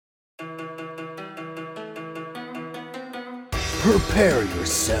Prepare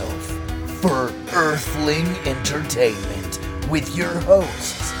yourself for Earthling Entertainment with your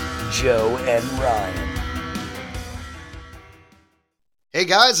hosts, Joe and Ryan. Hey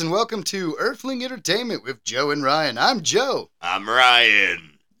guys, and welcome to Earthling Entertainment with Joe and Ryan. I'm Joe. I'm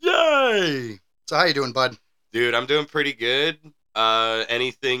Ryan. Yay! So how you doing, bud? Dude, I'm doing pretty good.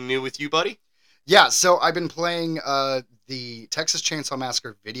 Anything new with you, buddy? Yeah, so I've been playing the Texas Chainsaw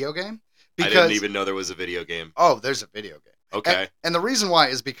Massacre video game. I didn't even know there was a video game. Oh, there's a video game. Okay. And the reason why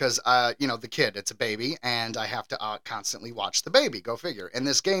is because, the kid, it's a baby, and I have to constantly watch the baby, go figure. And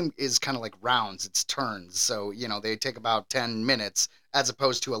this game is kind of like rounds, it's turns, so, they take about 10 minutes as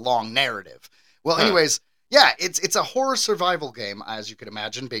opposed to a long narrative. Well, anyways, yeah, it's a horror survival game, as you could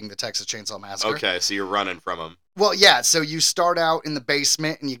imagine, being the Texas Chainsaw Massacre. Okay, so you're running from them. Well, yeah, so you start out in the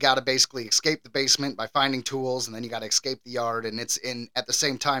basement, and you got to basically escape the basement by finding tools, and then you got to escape the yard, and at the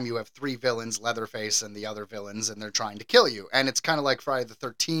same time, you have three villains, Leatherface and the other villains, and they're trying to kill you. And it's kind of like Friday the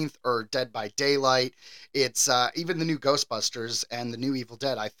 13th or Dead by Daylight. It's even the new Ghostbusters and the new Evil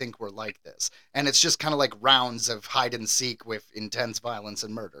Dead, I think, were like this. And it's just kind of like rounds of hide and seek with intense violence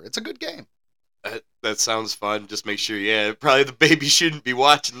and murder. It's a good game. That sounds fun. Just make sure, probably the baby shouldn't be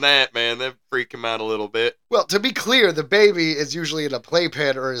watching that, man. That'd freak him out a little bit. Well, to be clear, the baby is usually in a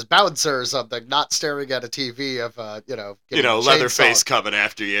playpen or his bouncer or something, not staring at a TV of, Leatherface coming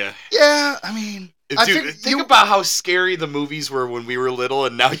after you. Yeah, I mean... Dude, think about how scary the movies were when we were little,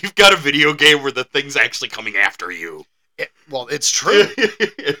 and now you've got a video game where the thing's actually coming after you. It's true.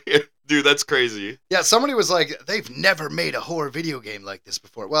 Dude, that's crazy. Yeah, somebody was like, they've never made a horror video game like this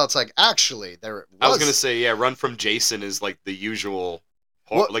before. Well, it's like, actually, there was. I was going to say, Run from Jason is like the usual,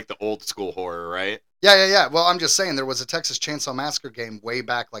 like the old school horror, right? Yeah. Well, I'm just saying, there was a Texas Chainsaw Massacre game way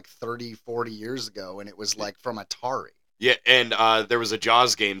back like 30, 40 years ago, and it was like from Atari. Yeah, and there was a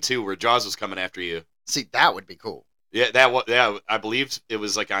Jaws game, too, where Jaws was coming after you. See, that would be cool. Yeah, I believe it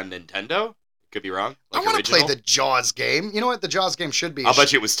was like on Nintendo. Could be wrong. Like I want to play the Jaws game. You know what the Jaws game should be? I'll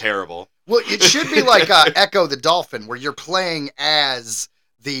bet you it was terrible. Well, it should be like Echo the Dolphin, where you're playing as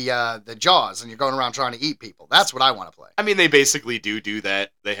the Jaws and you're going around trying to eat people. That's what I want to play. I mean, they basically do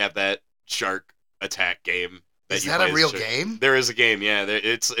that. They have that shark attack game. Is that a real game? There is a game. Yeah,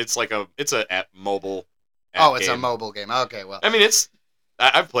 it's a mobile. It's a mobile game. Okay, well. I mean,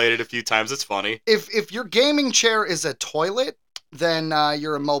 I've played it a few times. It's funny. If your gaming chair is a toilet, then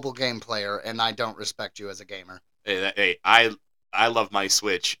you're a mobile game player, and I don't respect you as a gamer. Hey, I love my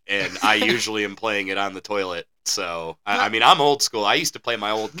Switch, and I usually am playing it on the toilet. So, I mean, I'm old school. I used to play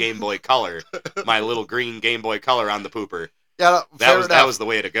my old Game Boy Color, my little green Game Boy Color on the pooper. Yeah, that was the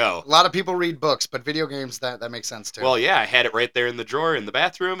way to go. A lot of people read books, but video games, that makes sense too. Well, yeah, I had it right there in the drawer in the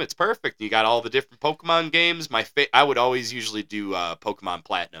bathroom. It's perfect. You got all the different Pokemon games. I would always usually do Pokemon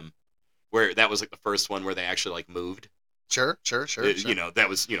Platinum, where that was like the first one where they actually like moved. Sure. That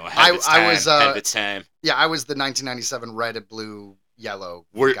was, ahead of its time. Yeah, I was the 1997 red, blue, yellow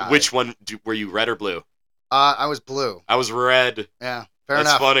guy. Which one, were you red or blue? I was blue. I was red. Yeah, fair enough.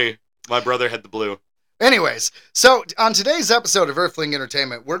 That's funny. My brother had the blue. Anyways, so on today's episode of Earthling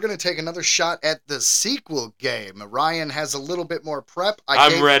Entertainment, we're going to take another shot at the sequel game. Ryan has a little bit more prep.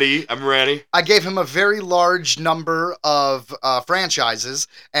 I'm ready. I gave him a very large number of franchises,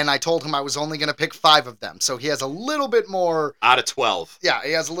 and I told him I was only going to pick 5 of them. So he has a little bit more... Out of 12. Yeah,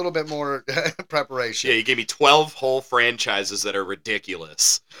 he has a little bit more preparation. Yeah, you gave me 12 whole franchises that are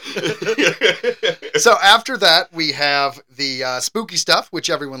ridiculous. So after that, we have the spooky stuff,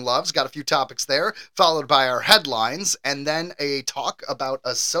 which everyone loves. Got a few topics there, followed by our headlines, and then a talk about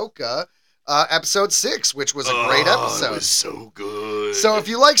Ahsoka episode 6, which was a great episode. It was so good. So if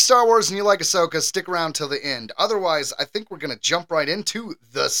you like Star Wars and you like Ahsoka, stick around till the end. Otherwise, I think we're going to jump right into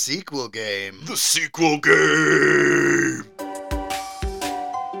the sequel game. The sequel game.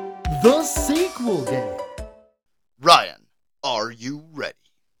 The sequel game. Ryan, are you ready?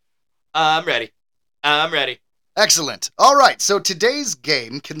 I'm ready. Excellent. All right, so today's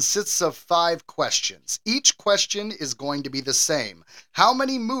game consists of 5 questions. Each question is going to be the same. How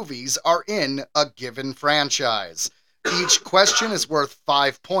many movies are in a given franchise? Each question is worth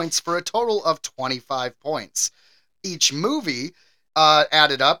 5 points for a total of 25 points. Each movie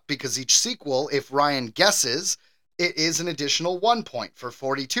added up, because each sequel, if Ryan guesses, it is an additional 1 point for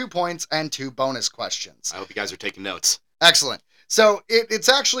 42 points and 2 bonus questions. I hope you guys are taking notes. Excellent. So it's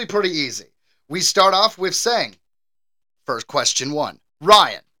actually pretty easy. We start off with saying, first question 1.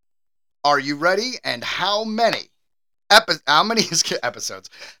 Ryan, are you ready? And how many episodes?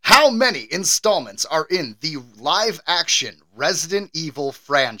 How many installments are in the live-action Resident Evil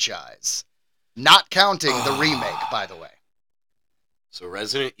franchise? Not counting the remake, by the way. So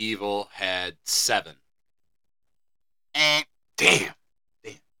Resident Evil had 7. Damn.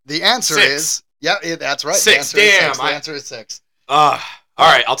 The answer 6. is... Yeah, that's right. 6, The answer damn. Is 6. The answer is 6. All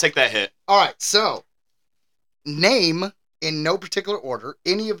right, I'll take that hit. All right, so name, in no particular order,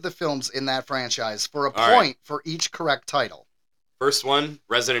 any of the films in that franchise for a point for each correct title. First one,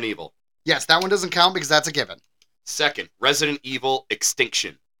 Resident Evil. Yes, that one doesn't count because that's a given. Second, Resident Evil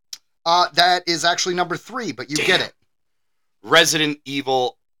Extinction. That is actually number 3, but you get it. Resident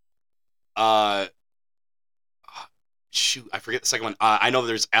Evil... shoot, I forget the second one. I know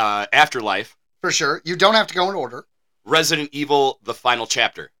there's Afterlife. For sure. You don't have to go in order. Resident Evil, The Final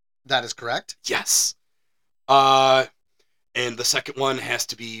Chapter. That is correct. Yes. And the second one has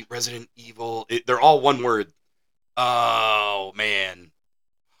to be Resident Evil. They're all one word. Oh, man.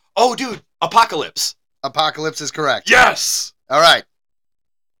 Oh, dude. Apocalypse. Apocalypse is correct. Yes! All right.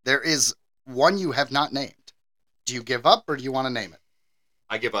 There is one you have not named. Do you give up or do you want to name it?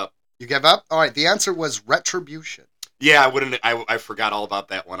 I give up. You give up? All right. The answer was Retribution. Yeah, I forgot all about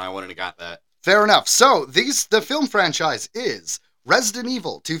that one. I wouldn't have got that. Fair enough. So, the film franchise is Resident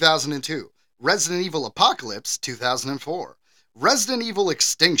Evil 2002, Resident Evil Apocalypse 2004, Resident Evil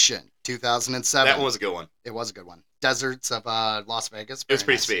Extinction 2007. That one was a good one. It was a good one. Deserts of Las Vegas. It was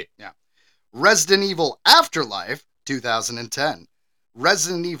pretty nice. sweet. Yeah. Resident Evil Afterlife 2010,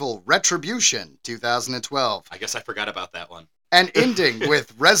 Resident Evil Retribution 2012. I guess I forgot about that one. And ending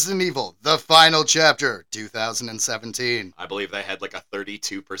with Resident Evil, The Final Chapter, 2017. I believe they had like a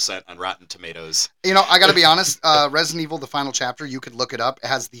 32% on Rotten Tomatoes. You know, I gotta be honest, Resident Evil, The Final Chapter, you could look it up, it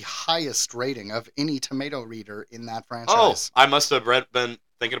has the highest rating of any tomato reader in that franchise. Oh, I must have been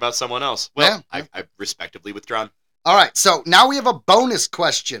thinking about someone else. Well, yeah. I've respectively withdrawn. All right, so now we have a bonus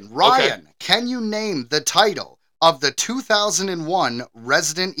question. Ryan, Can you name the title of the 2001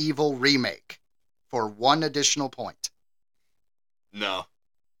 Resident Evil remake for one additional point? No.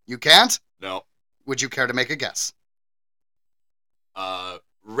 You can't? No. Would you care to make a guess?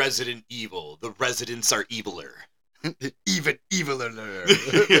 Resident Evil. The residents are eviler. Even eviler.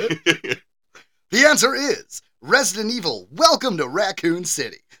 The answer is Resident Evil, Welcome to Raccoon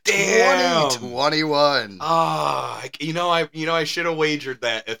City. Damn. 2021. I should have wagered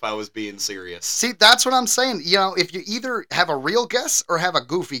that if I was being serious. See, that's what I'm saying. You know, if you either have a real guess or have a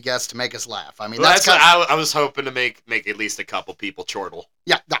goofy guess to make us laugh. I mean, that's what I was hoping to make at least a couple people chortle.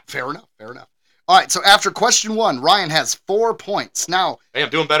 Yeah, fair enough. All right, so after question 1, Ryan has 4 points. Now, hey, I'm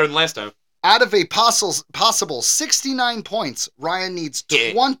doing better than last time. Out of a possible 69 points, Ryan needs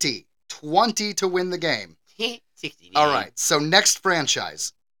 20 to win the game. 69. All right, so next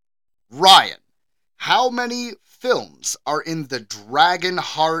franchise. Ryan, how many films are in the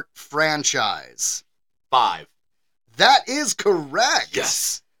Dragonheart franchise? 5. That is correct.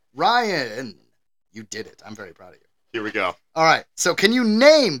 Yes. Ryan, you did it. I'm very proud of you. Here we go. All right, so can you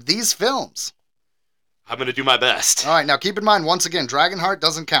name these films? I'm going to do my best. All right, now keep in mind, once again, Dragonheart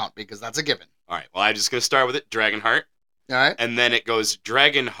doesn't count because that's a given. All right, well, I'm just going to start with it, Dragonheart. All right. And then it goes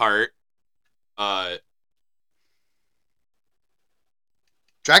Dragonheart.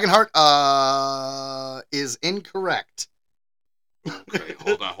 Dragonheart is incorrect. Okay,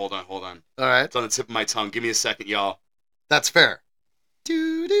 hold on. All right. It's on the tip of my tongue. Give me a second, y'all. That's fair. All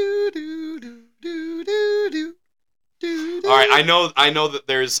right, I know that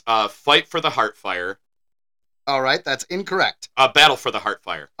there's Fight for the Heartfire. All right, that's incorrect. Battle for the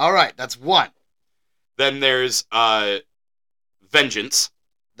Heartfire. All right, that's 1. Then there's Vengeance.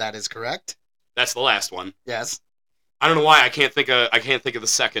 That is correct. That's the last one. Yes. I don't know why I can't think of the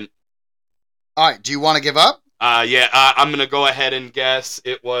second. All right, do you want to give up? Yeah, I'm gonna go ahead and guess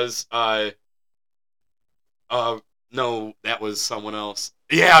it was no, that was someone else.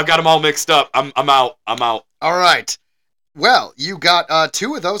 Yeah, I got them all mixed up. I'm out. All right. Well, you got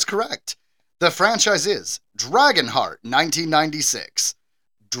 2 of those correct. The franchise is Dragonheart 1996,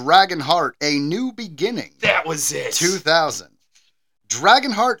 Dragonheart: A New Beginning. That was it. 2000.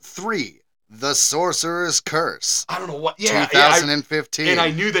 Dragonheart 3: The Sorcerer's Curse. I don't know what. 2015. And I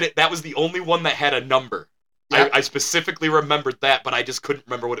knew that was the only one that had a number. Yep. I specifically remembered that, but I just couldn't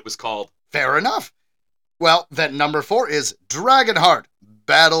remember what it was called. Fair enough. Well, then number 4 is Dragonheart: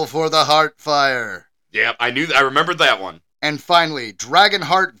 Battle for the Heartfire. Yep, I remembered that one. And finally,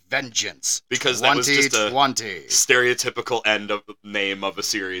 Dragonheart Vengeance. Because that was just a stereotypical name of a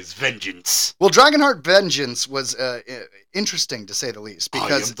series, Vengeance. Well, Dragonheart Vengeance was interesting, to say the least.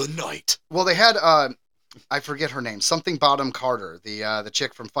 Because, I am the knight. Well, they had, I forget her name, something Bottom Carter, the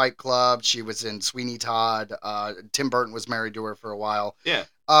chick from Fight Club. She was in Sweeney Todd. Tim Burton was married to her for a while. Yeah.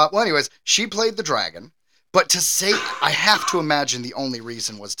 Well, anyways, she played the dragon. But to save, I have to imagine the only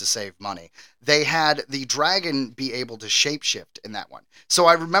reason was to save money. They had the dragon be able to shapeshift in that one. So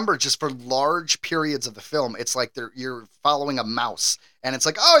I remember just for large periods of the film, it's like you're following a mouse. And it's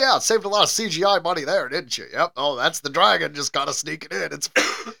like, oh yeah, it saved a lot of CGI money there, didn't you? Yep. Oh, that's the dragon just gotta sneak it in.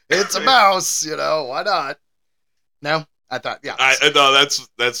 It's a mouse, why not? No? I thought, yeah. No,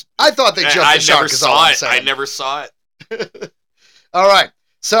 that's. I thought they jumped the shark. I never saw it. All right.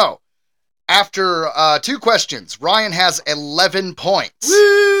 So, after 2 questions, Ryan has 11 points.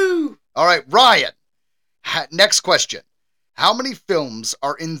 Woo! All right, Ryan. Next question. How many films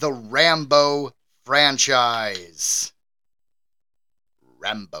are in the Rambo franchise?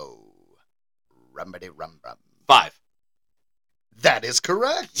 Rambo. Rum. 5. That is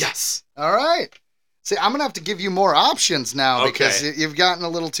correct. Yes. All right. See, I'm going to have to give you more options now because you've gotten a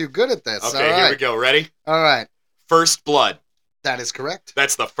little too good at this. Okay, all right. Here we go. Ready? All right. First Blood. That is correct.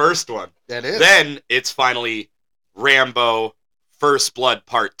 That's the first one. That is. Then it's finally Rambo First Blood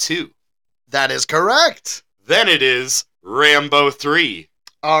Part 2. That is correct. Then it is Rambo 3.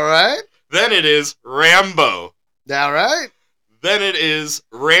 All right. Then it is Rambo. All right. Then it is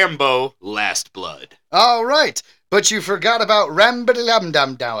Rambo Last Blood. All right. But you forgot about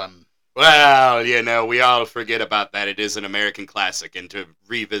Rambadilum-dum-dum. Well, we all forget about that. It is an American classic, and to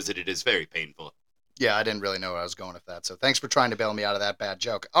revisit it is very painful. Yeah, I didn't really know where I was going with that, so thanks for trying to bail me out of that bad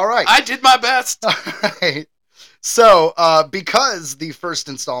joke. All right. I did my best. All right. So, because the first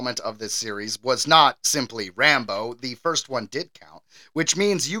installment of this series was not simply Rambo, the first one did count, which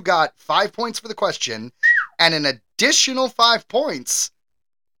means you got 5 points for the question and an additional 5 points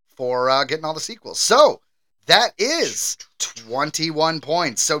for getting all the sequels. So, that is 21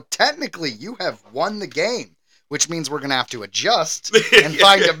 points. So, technically, you have won the game, which means we're going to have to adjust and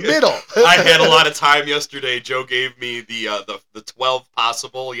find a middle. I had a lot of time yesterday. Joe gave me the 12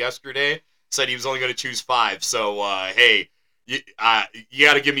 possible yesterday. Said he was only going to choose 5. So, hey, you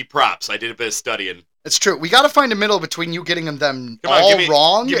got to give me props. I did a bit of studying. It's true. We got to find a middle between you getting them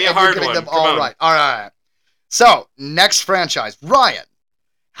wrong give me a and hard you getting one. them Come all on. right. All right. So, next franchise. Ryan,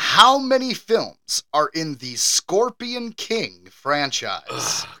 how many films are in the Scorpion King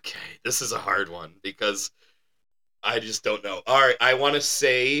franchise? Okay, this is a hard one because I just don't know. All right, I want to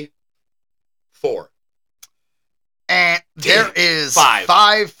say 4. And there is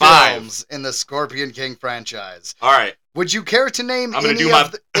 5 films in the Scorpion King franchise. All right. Would you care to name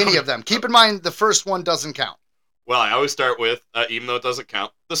any of them? Keep in mind, the first one doesn't count. Well, I always start with, even though it doesn't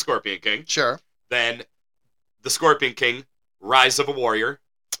count, the Scorpion King. Sure. Then the Scorpion King, Rise of a Warrior.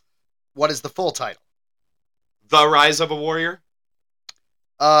 What is the full title? The Rise of a Warrior?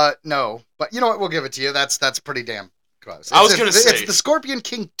 No. But you know what? We'll give it to you. That's pretty damn close. I was going to say. It's the Scorpion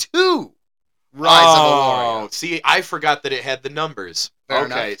King 2. Rise of a Warrior. See, I forgot that it had the numbers. Fair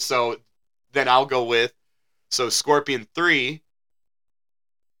okay, enough. So then I'll go with, Scorpion 3.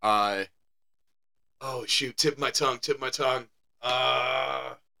 Oh, shoot, tip my tongue.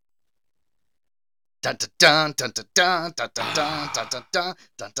 Dun dun dun dun dun dun dun dun dun dun dun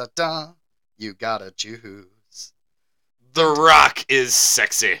dun dun dun. You gotta choose. The Rock is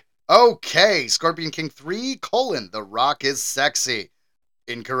sexy. Okay, Scorpion King 3, The Rock is sexy.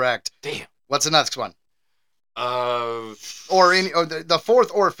 Incorrect. Damn. What's the next one? Or the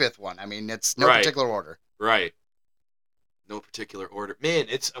 4th or 5th one. I mean, it's no particular order. Right. No particular order. Man,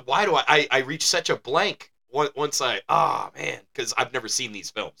 why do I reach such a blank once because I've never seen these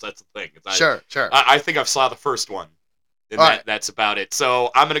films. That's the thing. Sure. I think I've saw the first one. And that's about it.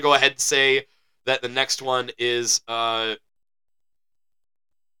 So I'm going to go ahead and say that the next one is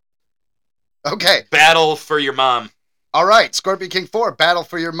okay. Battle for Your Mom. All right, Scorpion King 4, Battle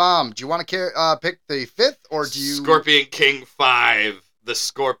for Your Mom. Do you want to pick the 5th, or do you... Scorpion King 5, The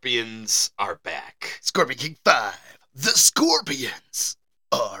Scorpions Are Back. Scorpion King 5, The Scorpions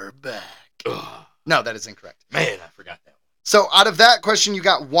Are Back. Ugh. No, that is incorrect. Man, I forgot that one. So, out of that question, you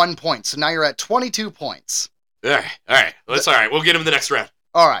got 1 point. So now you're at 22 points. All right. That's all right. We'll get him the next round.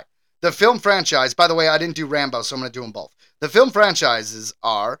 All right. The film franchise, by the way, I didn't do Rambo, so I'm going to do them both. The film franchises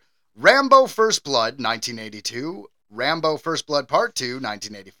are Rambo First Blood, 1982, Rambo First Blood Part 2,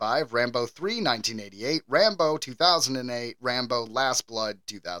 1985, Rambo 3, 1988, Rambo 2008, Rambo Last Blood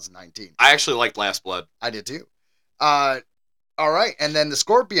 2019. I actually liked Last Blood. I did too. All right, and then The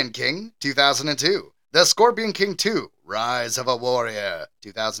Scorpion King, 2002. The Scorpion King 2, Rise of a Warrior,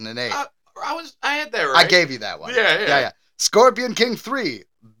 2008. I had that right. I gave you that one. Yeah. Scorpion King 3,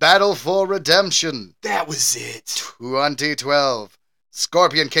 Battle for Redemption. That was it. 2012.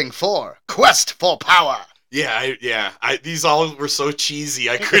 Scorpion King 4, Quest for Power. Yeah. These all were so cheesy,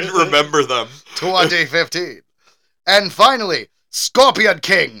 I couldn't remember them. 2015. And finally, Scorpion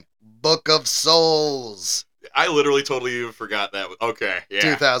King, Book of Souls, I literally totally even forgot that. Okay, yeah.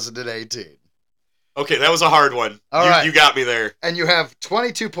 2018. Okay, that was a hard one. All right. You got me there. And you have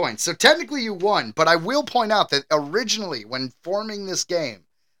 22 points. So technically you won, but I will point out that originally when forming this game,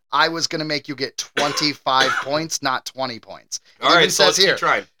 I was going to make you get 25 points, not 20 points. All right, so let's keep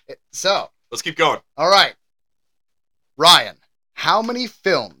trying. So, let's keep going. all right. Ryan, how many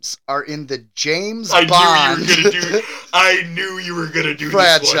films are in the James Bond I knew you were going to do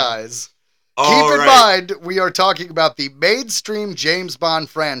franchise? This one. Keep in mind, we are talking about the mainstream James Bond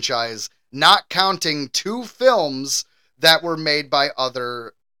franchise, not counting 2 films that were made by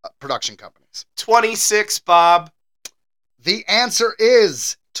other production companies. 26, Bob. The answer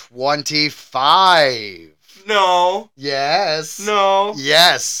is 25. No. Yes. No.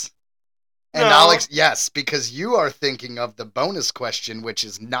 Yes. And No. Alex, yes, because you are thinking of the bonus question, which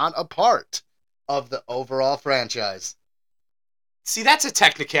is not a part of the overall franchise. See, that's a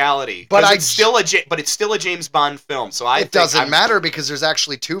technicality. But it's still a James Bond film. So it doesn't matter because there's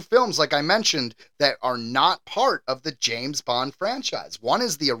actually 2 films, like I mentioned, that are not part of the James Bond franchise. One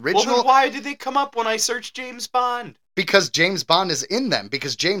is the original. Well, then why did they come up when I searched James Bond? Because James Bond is in them.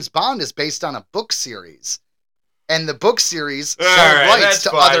 Because James Bond is based on a book series. And the book series sold rights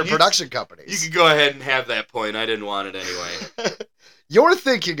to other production companies. You can go ahead and have that point. I didn't want it anyway. You're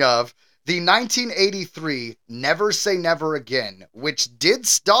thinking of the 1983 Never Say Never Again, which did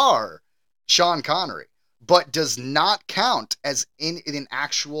star Sean Connery, but does not count as in an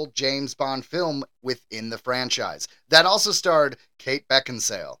actual James Bond film within the franchise. That also starred Kate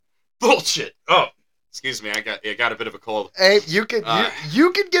Beckinsale. Bullshit. Oh, excuse me. I got a bit of a cold. Hey, you can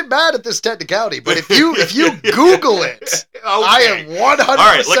get mad at this technicality, but if you Google it, okay. I am 100% All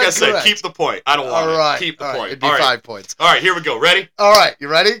right, like I said, correct. keep the point. I don't want it. Keep the point. It'd be 5 points. All right, here we go. Ready? All right, you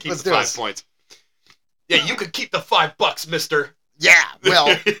ready? Keep Let's the do 5 this. points. Yeah, you could keep the $5, mister. Yeah,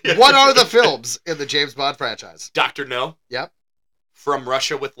 well, what are the films in the James Bond franchise? Dr. No. Yep. From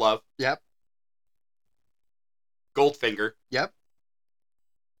Russia with Love. Yep. Goldfinger. Yep.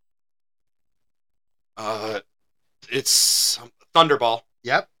 It's Thunderball.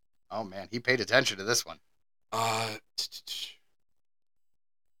 Yep. Oh man, he paid attention to this one.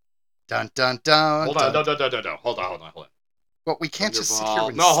 Dun dun dun. Hold on, no. Hold on. Well, we can't just sit here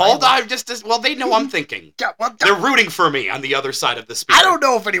and hold on. Well, they know I'm thinking. Yeah, well, they're rooting for me on the other side of the speaker. I don't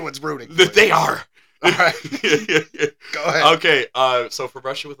know if anyone's rooting for They are. All right. Go ahead. Okay, so for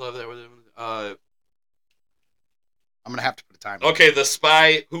Russia with Love, I'm gonna have to put a timer. Okay, The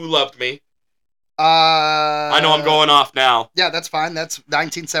Spy Who Loved Me. I know I'm going off now. Yeah, that's fine. That's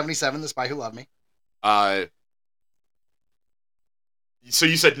 1977, The Spy Who Loved Me. So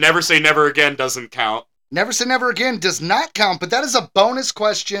you said Never Say Never Again doesn't count. Never Say Never Again does not count, but that is a bonus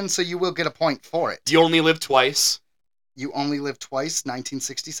question, so you will get a point for it. You Only Live Twice. You Only Live Twice,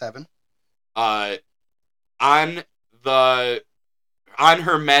 1967. On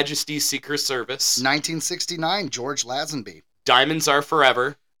Her Majesty's Secret Service. 1969, George Lazenby. Diamonds Are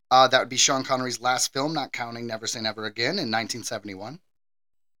Forever. That would be Sean Connery's last film, not counting Never Say Never Again, in 1971.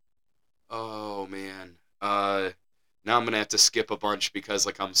 Oh, man. Now I'm going to have to skip a bunch because,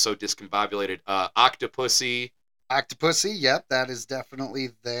 I'm so discombobulated. Octopussy. Octopussy, yep, that is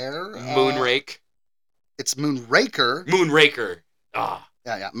definitely there. Moonrake. It's Moonraker. Moonraker. Ah.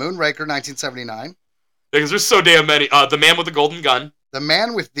 Yeah. Moonraker, 1979. Because there's so damn many. The Man with the Golden Gun. The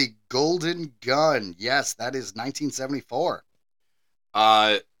Man with the Golden Gun. Yes, that is 1974.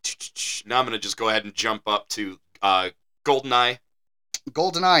 Now I'm going to just go ahead and jump up to GoldenEye.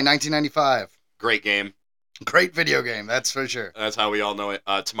 GoldenEye, 1995. Great game. Great video game, that's for sure. That's how we all know it.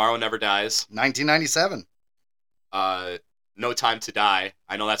 Tomorrow Never Dies. 1997. No Time to Die.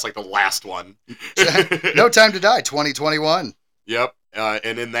 I know that's the last one. No Time to Die, 2021. Yep.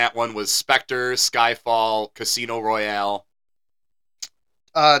 And in that one was Spectre, Skyfall, Casino Royale.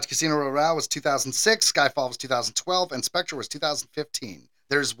 Casino Royale was 2006, Skyfall was 2012, and Spectre was 2015.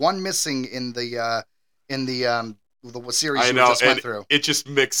 There's one missing in the series you just went through. It just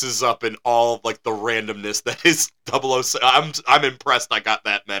mixes up in all the randomness that is 007. I'm impressed I got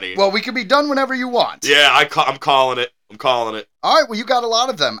that many. Well, we can be done whenever you want. Yeah, I'm calling it. All right, well, you got a lot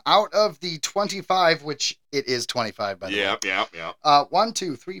of them. Out of the 25, which it is 25, by the way. Yeah. 1,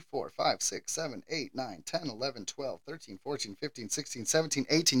 2, 3, 4, 5, 6, 7, 8, 9, 10, 11, 12, 13, 14, 15, 16, 17,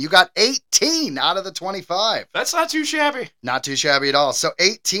 18. You got 18 out of the 25. That's not too shabby. Not too shabby at all. So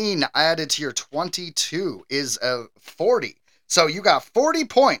 18 added to your 22 is 40. So you got 40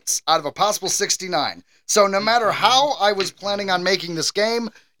 points out of a possible 69. So no matter how I was planning on making this game,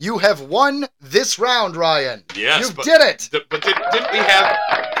 you have won this round, Ryan. Yes, you did it. But didn't we have?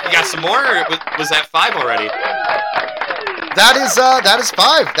 You got some more? Or was that 5 already? That is 5.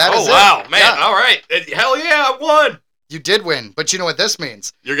 That is Oh, wow, it. man. Yeah. All right. Hell yeah, I won. You did win, but you know what this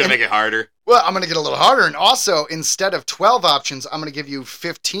means? You're going to make it harder. Well, I'm going to get a little harder. And also, instead of 12 options, I'm going to give you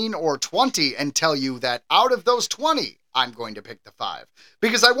 15 or 20 and tell you that out of those 20, I'm going to pick the 5.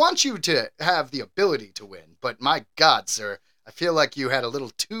 Because I want you to have the ability to win. But my God, sir, I feel like you had a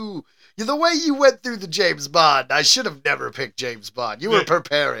little too... The way you went through the James Bond, I should have never picked James Bond. You were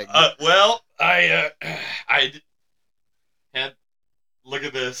preparing. Well, I had... Look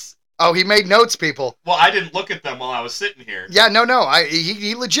at this. Oh, he made notes, people. Well, I didn't look at them while I was sitting here. Yeah, no.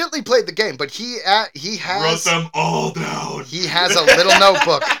 He legitimately played the game, but he has... Wrote them all down. He has a little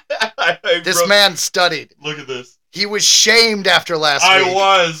notebook. This man studied. Look at this. He was shamed after last week.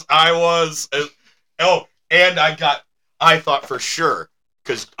 I was. Oh, and I thought for sure,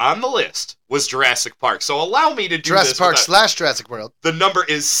 because on the list was Jurassic Park. So allow me to do Jurassic this. Park / Jurassic World. The number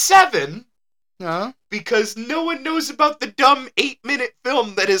is 7. Uh-huh. Because no one knows about the dumb 8-minute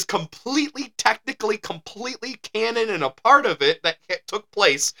film that is technically completely canon and a part of it that took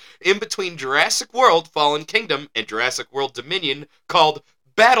place in between Jurassic World Fallen Kingdom and Jurassic World Dominion called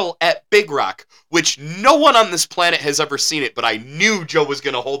Battle at Big Rock, which no one on this planet has ever seen it, but I knew Joe was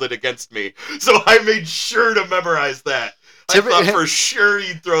going to hold it against me, so I made sure to memorize that. I thought for sure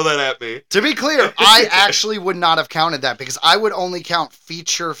he'd throw that at me. To be clear, I actually would not have counted that because I would only count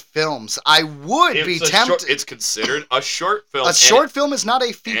feature films. I would be tempted. It's considered a short film. A short film is not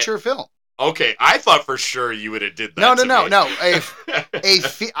a feature film. Okay, I thought for sure you would have did that. No.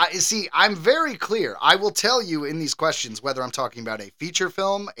 See, I'm very clear. I will tell you in these questions whether I'm talking about a feature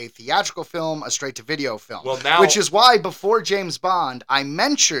film, a theatrical film, a straight-to-video film. Well, now, which is why before James Bond, I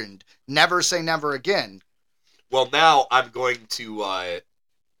mentioned Never Say Never Again. Well, now I'm going to, I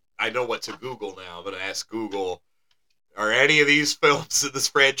know what to Google now. I'm going to ask Google, are any of these films in this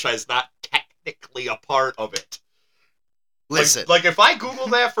franchise not technically a part of it? Listen. Like if I Google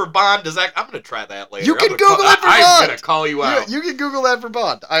that for Bond, I'm going to try that later. You can Google it for Bond. I'm going to call you out. You can Google that for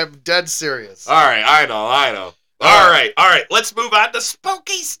Bond. I'm dead serious. All right, I know. All right. Let's move on to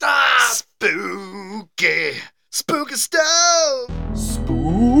spooky stuff. Spooky stuff.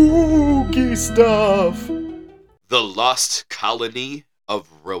 Spooky stuff. The Lost Colony of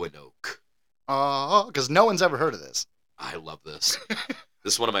Roanoke. Oh, because no one's ever heard of this. I love this.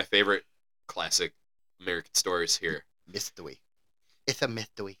 This is one of my favorite classic American stories here. Mystery. It's a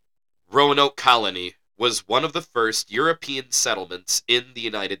mystery. Roanoke Colony was one of the first European settlements in the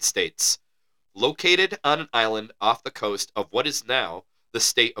United States, located on an island off the coast of what is now the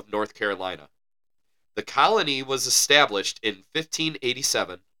state of North Carolina. The colony was established in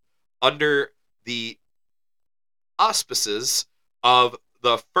 1587 under the auspices of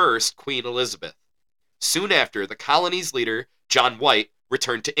the first Queen Elizabeth. Soon after, the colony's leader, John White,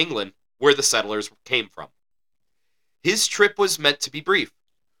 returned to England, where the settlers came from. His trip was meant to be brief.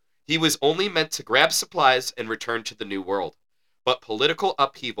 He was only meant to grab supplies and return to the New World. But political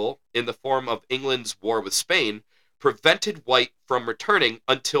upheaval, in the form of England's war with Spain, prevented White from returning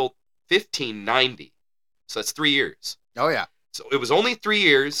until 1590. So that's 3 years. Oh, yeah. So it was only 3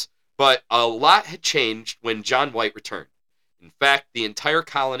 years, but a lot had changed when John White returned. In fact, the entire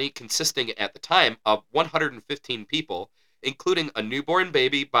colony, consisting at the time of 115 people, including a newborn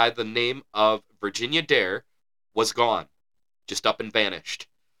baby by the name of Virginia Dare, was gone, just up and vanished.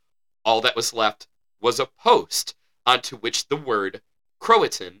 All that was left was a post onto which the word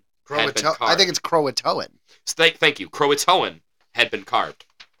Croatan had been carved. I think it's Croatoan. Thank you. Croatoan had been carved.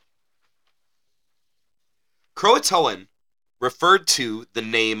 Croatoan referred to the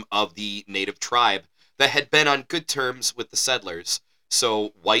name of the native tribe that had been on good terms with the settlers,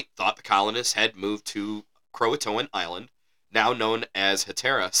 so White thought the colonists had moved to Croatoan Island, now known as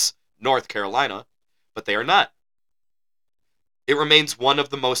Hatteras, North Carolina, but they are not. It remains one of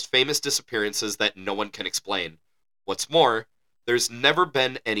the most famous disappearances that no one can explain. What's more, there's never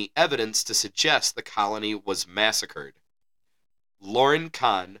been any evidence to suggest the colony was massacred. Lauren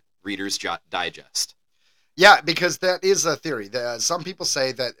Kahn, Reader's Digest. Yeah, because that is a theory. Some people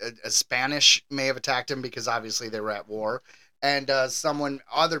say that a Spanish may have attacked him because obviously they were at war. And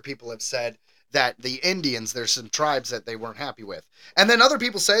other people have said that the Indians, there's some tribes that they weren't happy with. And then other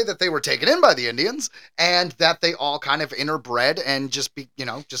people say that they were taken in by the Indians and that they all kind of interbred and just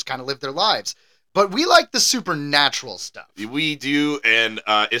kind of lived their lives. But we like the supernatural stuff. We do, and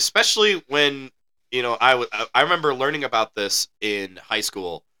especially when, I remember learning about this in high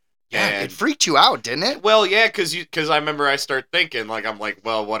school. Yeah, it freaked you out, didn't it? Well, yeah, because I remember I start thinking, I'm like,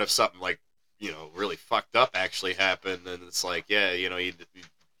 well, what if something really fucked up actually happened? And it's like, yeah,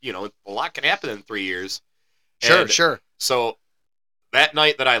 a lot can happen in 3 years. Sure. So that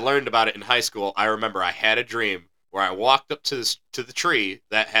night that I learned about it in high school, I remember I had a dream where I walked up to the tree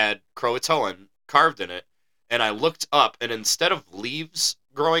that had Croatoan carved in it, and I looked up, and instead of leaves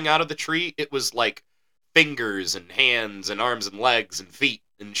growing out of the tree, it was like fingers and hands and arms and legs and feet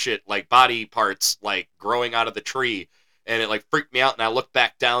and shit, like body parts like growing out of the tree. And it like freaked me out, and I looked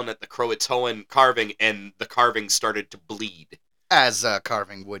back down at the Croatoan carving, and the carving started to bleed. As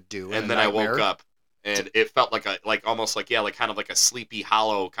carving would do. And then nightmare. I woke up, and it felt like almost like kind of like a Sleepy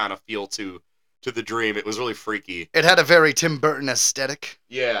Hollow kind of feel to the dream. It was really freaky. It had a very Tim Burton aesthetic.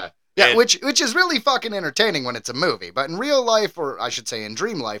 Yeah. Yeah, and, which is really fucking entertaining when it's a movie, but in real life, or I should say in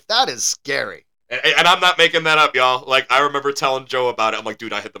dream life, that is scary. And I'm not making that up, y'all. Like, I remember telling Joe about it. I'm like,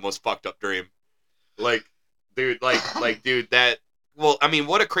 dude, I had the most fucked up dream. Like, dude, dude, that. Well, I mean,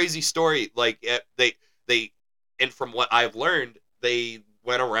 what a crazy story. Like, they, and from what I've learned, they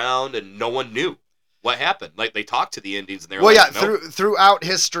went around and no one knew what happened. Like, they talked to the Indians, and they were well, like, yeah, no. throughout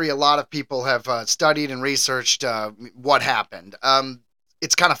history, a lot of people have studied and researched what happened.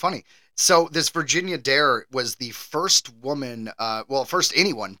 It's kind of funny. So this Virginia Dare was the first woman, first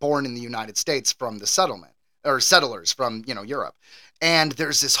anyone born in the United States from the settlement, or settlers from, Europe. And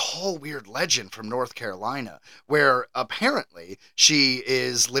there's this whole weird legend from North Carolina where apparently she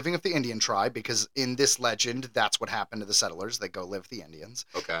is living with the Indian tribe, because in this legend, that's what happened to the settlers. They go live with the Indians.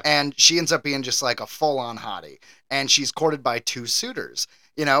 Okay. And she ends up being just like a full-on hottie. And she's courted by two suitors.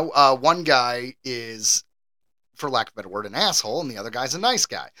 One guy is, for lack of a better word, an asshole, and the other guy's a nice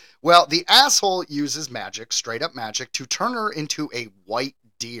guy. Well, the asshole uses magic, straight up magic, to turn her into a white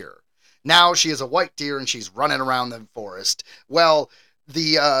deer. Now she is a white deer and she's running around the forest. Well,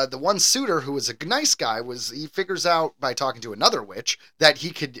 the one suitor who was a nice guy he figures out by talking to another witch that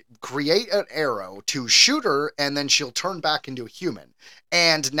he could create an arrow to shoot her, and then she'll turn back into a human.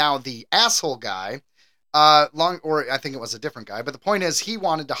 And now the asshole guy, or I think it was a different guy, but the point is he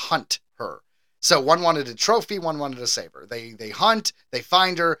wanted to hunt her. So one wanted a trophy, one wanted a saber. They hunt, they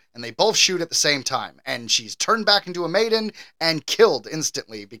find her, and they both shoot at the same time. And she's turned back into a maiden and killed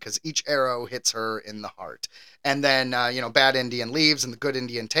instantly because each arrow hits her in the heart. And then, bad Indian leaves, and the good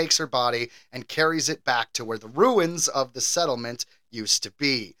Indian takes her body and carries it back to where the ruins of the settlement used to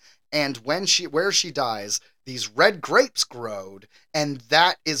be. And where she dies, these red grapes growed, and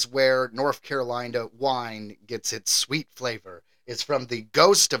that is where North Carolina wine gets its sweet flavor. Is from the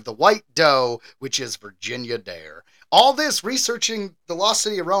ghost of the white doe, which is Virginia Dare. All this researching the lost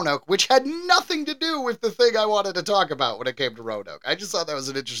city of Roanoke, which had nothing to do with the thing I wanted to talk about when it came to Roanoke. I just thought that was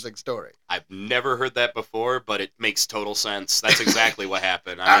an interesting story. I've never heard that before, but it makes total sense. That's exactly what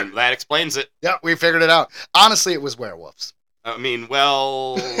happened. I mean, that explains it. Yeah, we figured it out. Honestly, it was werewolves. I mean,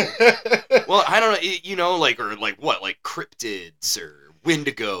 well, I don't know, like cryptids or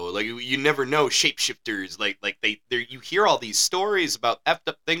Wendigo, like you never know, shapeshifters, like you hear all these stories about effed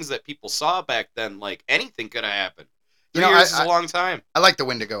up things that people saw back then, like anything could have happened. 3 years is a long time. I like the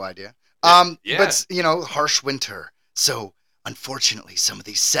Wendigo idea. Yeah. But harsh winter. So unfortunately, some of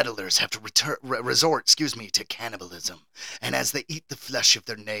these settlers have to resort to cannibalism. And as they eat the flesh of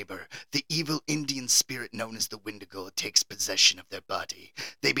their neighbor, the evil Indian spirit known as the Wendigo takes possession of their body.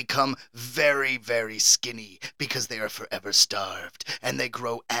 They become very, very skinny because they are forever starved. And they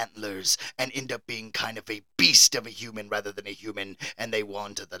grow antlers and end up being kind of a beast of a human rather than a human. And they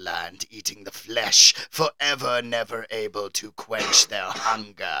wander the land eating the flesh, forever never able to quench their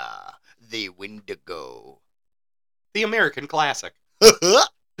hunger. The Wendigo. The American classic.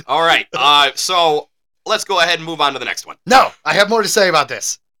 All right, so let's go ahead and move on to the next one. No, I have more to say about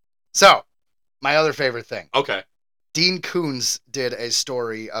this. So, my other favorite thing. Okay. Dean Koontz did a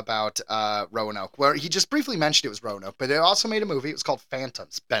story about Roanoke, where he just briefly mentioned it was Roanoke, but they also made a movie. It was called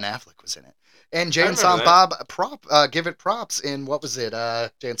Phantoms. Ben Affleck was in it. And Jay and Silent Bob give it props in, what was it?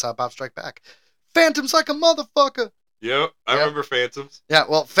 Jay and Silent Bob Strike Back. Phantoms like a motherfucker. Yep, I remember Phantoms. Yeah,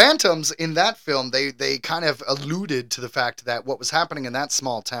 well, Phantoms, in that film, they kind of alluded to the fact that what was happening in that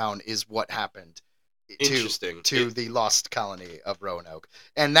small town is what happened to the lost colony of Roanoke.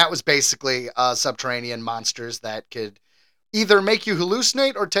 And that was basically subterranean monsters that could either make you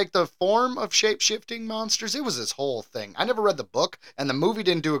hallucinate or take the form of shape-shifting monsters. It was this whole thing. I never read the book, and the movie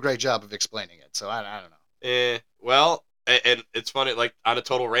didn't do a great job of explaining it, so I don't know. Well... And it's funny, like, on a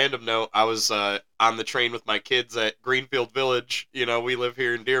total random note, I was on the train with my kids at Greenfield Village. We live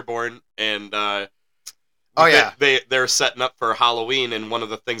here in Dearborn, and they're setting up for Halloween, and one of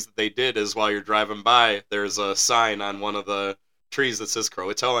the things that they did is while you're driving by, there's a sign on one of the trees that says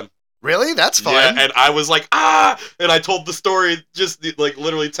Croatoan. Really? That's fun. Yeah, and I was like, ah! And I told the story, just, like,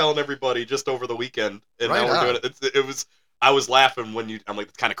 literally telling everybody just over the weekend. And right now we're doing it. I was laughing when I'm like,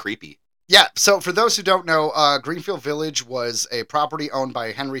 it's kind of creepy. Yeah, so for those who don't know, Greenfield Village was a property owned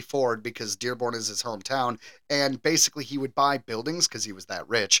by Henry Ford because Dearborn is his hometown, and basically he would buy buildings because he was that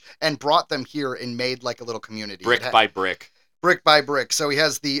rich and brought them here and made like a little community. Brick by brick. Brick by brick. So he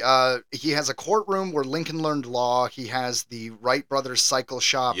has a courtroom where Lincoln learned law. He has the Wright brothers cycle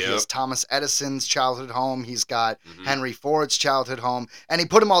shop. Yep. He has Thomas Edison's childhood home. He's got Henry Ford's childhood home, and he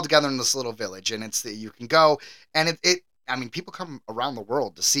put them all together in this little village. And you can go, and I mean, people come around the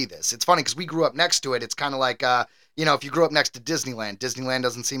world to see this. It's funny because we grew up next to it. It's kind of like, if you grew up next to Disneyland, Disneyland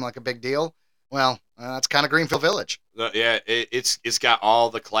doesn't seem like a big deal. Well, that's kind of Greenfield Village. Yeah, it's got all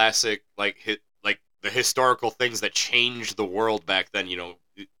the classic the historical things that changed the world back then.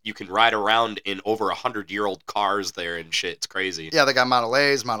 You can ride around in over 100-year-old cars there and shit. It's crazy. Yeah, they got Model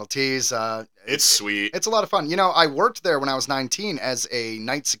A's, Model T's. It's sweet. It's a lot of fun. I worked there when I was 19 as a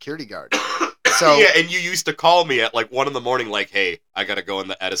night security guard. So yeah, and you used to call me at 1 a.m, like, hey, I gotta go in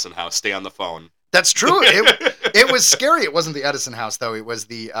the Edison house. Stay on the phone. That's true. It was scary. It wasn't the Edison house though. It was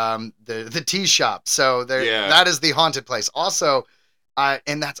the tea shop. So that is the haunted place. Also,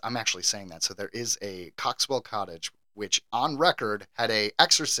 and I'm actually saying that. So there is a Coxwell Cottage, which on record had a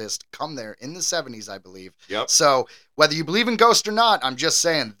exorcist come there in the 70s, I believe. Yep. So whether you believe in ghosts or not, I'm just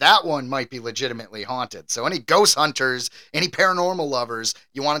saying that one might be legitimately haunted. So any ghost hunters, any paranormal lovers,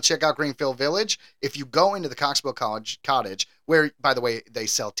 you want to check out Greenfield Village, if you go into the Coxwell Cottage, where, by the way, they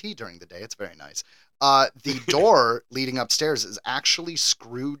sell tea during the day, it's very nice. The door leading upstairs is actually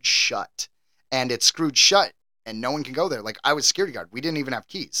screwed shut. And it's screwed shut, and no one can go there. Like, I was security guard. We didn't even have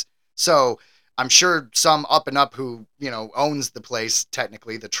keys. So I'm sure some up and up who, owns the place,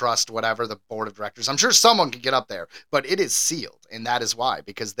 technically, the trust, whatever, the board of directors, I'm sure someone can get up there, but it is sealed. And that is why,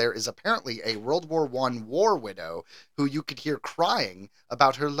 because there is apparently a World War I war widow who you could hear crying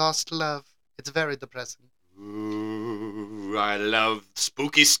about her lost love. It's very depressing. Ooh, I love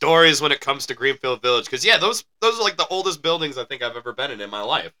spooky stories when it comes to Greenfield Village. Because, yeah, those are like the oldest buildings I think I've ever been in my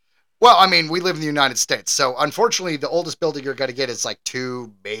life. Well, I mean, we live in the United States, so unfortunately, the oldest building you're going to get is like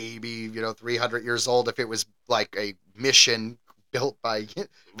 300 years old. If it was like a mission built by pilgrims.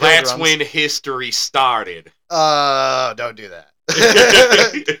 That's when history started. Don't do that.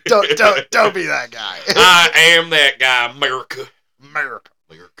 don't be that guy. I am that guy, America.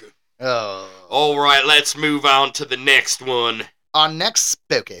 Oh. All right, let's move on to the next one. Our next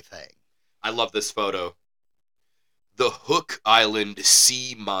spooky thing. I love this photo. The Hook Island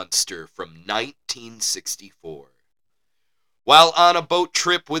Sea Monster from 1964. While on a boat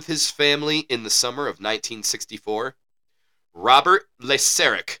trip with his family in the summer of 1964, Robert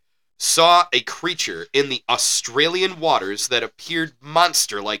Leseric saw a creature in the Australian waters that appeared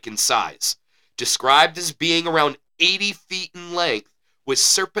monster-like in size, described as being around 80 feet in length with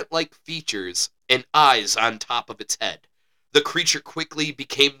serpent-like features and eyes on top of its head. The creature quickly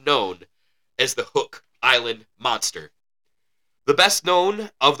became known as the Hook Island Monster. The best known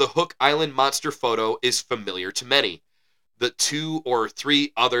of the Hook Island Monster photo is familiar to many. The 2 or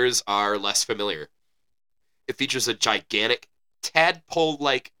 3 others are less familiar. It features a gigantic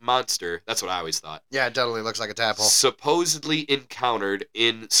tadpole-like monster. That's what I always thought. Yeah, it totally looks like a tadpole. Supposedly encountered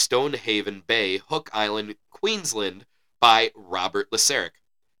in Stonehaven Bay, Hook Island, Queensland, by Robert Leseric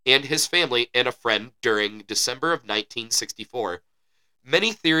and his family and a friend during December of 1964.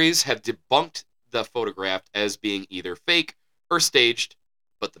 Many theories have debunked the photograph as being either fake or staged,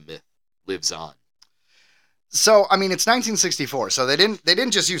 but the myth lives on. So, I mean, it's 1964, so they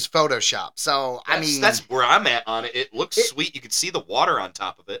didn't just use Photoshop. So, That's where I'm at on it. It looks sweet. You can see the water on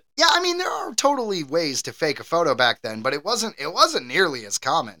top of it. Yeah, I mean, there are totally ways to fake a photo back then, but it wasn't nearly as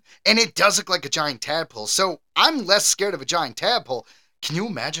common. And it does look like a giant tadpole. So, I'm less scared of a giant tadpole. Can you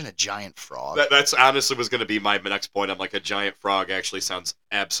imagine a giant frog? That's honestly was going to be my next point. I'm like, a giant frog actually sounds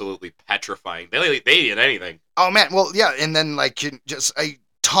absolutely petrifying. They eat anything. Oh, man. Well, yeah, and then, like, just a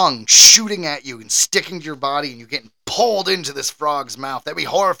tongue shooting at you and sticking to your body, and you're getting pulled into this frog's mouth. That'd be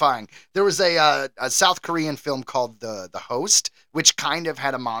horrifying. There was a South Korean film called The Host, which kind of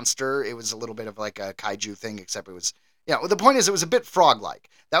had a monster. It was a little bit of like a kaiju thing, except it was, the point is it was a bit frog-like.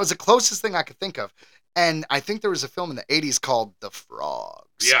 That was the closest thing I could think of. And I think there was a film in the 80s called The Frogs.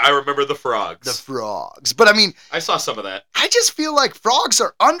 Yeah, I remember The Frogs. The Frogs. But I mean, I saw some of that. I just feel like frogs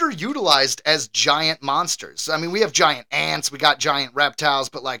are underutilized as giant monsters. I mean, we have giant ants, we got giant reptiles,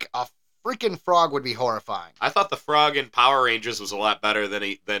 but like a freaking frog would be horrifying. I thought the frog in Power Rangers was a lot better than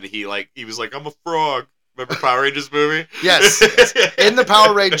he was like, I'm a frog. Remember Power Rangers movie? Yes. In the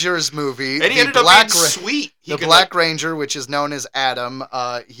Power Rangers movie, and he ended up being sweet. The Black Ranger, which is known as Adam,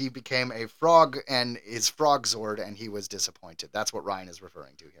 he became a frog and his frog Zord, and he was disappointed. That's what Ryan is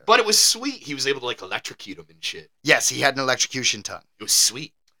referring to here. But it was sweet. He was able to like electrocute him and shit. Yes, he had an electrocution tongue. It was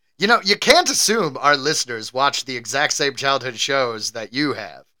sweet. You know, you can't assume our listeners watch the exact same childhood shows that you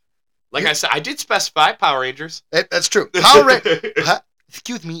have. Like I said, I did specify Power Rangers. That's true.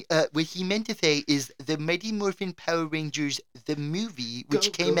 Excuse me, what he meant to say is the Mighty Morphin Power Rangers, the movie,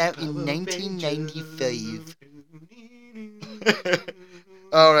 which came out in 1995.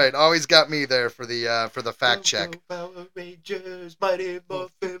 All right, always got me there for the fact check. Power Rangers, Mighty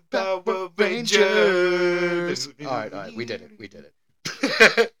Morphin Power Rangers. All right, we did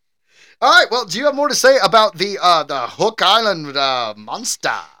it. All right, well, do you have more to say about the Hook Island monster?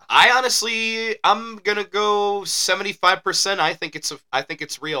 I'm gonna go 75%. I think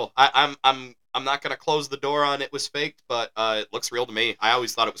it's real. I'm not gonna close the door on it was faked, but it looks real to me. I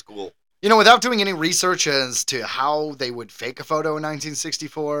always thought it was cool. You know, without doing any research as to how they would fake a photo in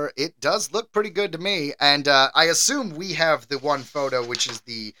 1964, it does look pretty good to me. And I assume we have the one photo which is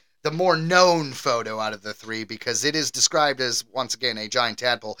the more known photo out of the three, because it is described as, once again, a giant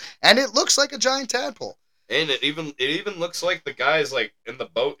tadpole, and it looks like a giant tadpole. And it even looks like the guy's like in the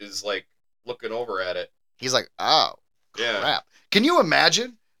boat is like looking over at it. He's like, oh, yeah. crap. Can you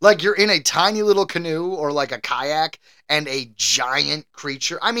imagine? Like, you're in a tiny little canoe or like a kayak and a giant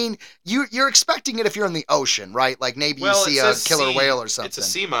creature. I mean, you're expecting it if you're in the ocean, right? Like maybe you see a killer whale or something. It's a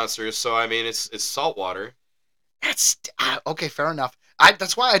sea monster, so I mean, it's salt water. That's okay, fair enough.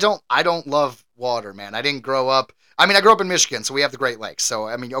 That's why I don't love water, man. I didn't grow up. I mean, I grew up in Michigan, so we have the Great Lakes. So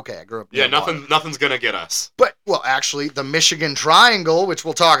I mean, okay, I grew up. Yeah, nothing's gonna get us. But well, actually, the Michigan Triangle, which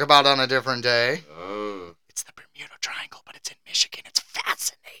we'll talk about on a different day. Oh, it's the Bermuda Triangle, but it's in Michigan. It's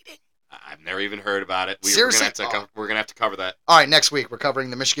fascinating. I've never even heard about it. Seriously? We're gonna have to cover that. All right, next week we're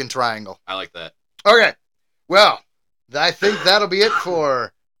covering the Michigan Triangle. I like that. Okay, well, I think that'll be it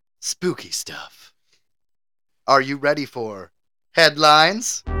for spooky stuff. Are you ready for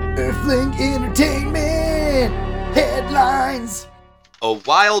headlines? Earthling Entertainment headlines. A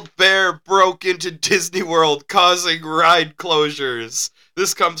wild bear broke into Disney World, causing ride closures.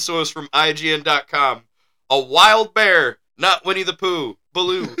 This comes to us from IGN.com. A wild bear, not Winnie the Pooh,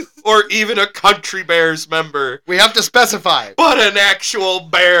 Baloo, or even a Country Bears member. We have to specify. But an actual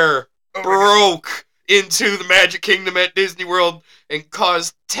bear broke into the Magic Kingdom at Disney World and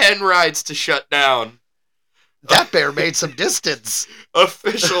caused 10 rides to shut down. That bear made some distance.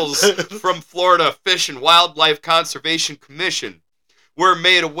 Officials from Florida Fish and Wildlife Conservation Commission were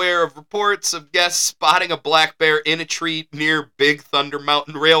made aware of reports of guests spotting a black bear in a tree near Big Thunder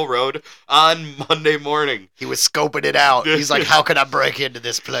Mountain Railroad on Monday morning. He was scoping it out. He's like, how can I break into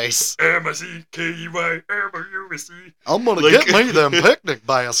this place? M-I-C-K-E-Y, M-O-U-S-E. I'm going to get me them picnic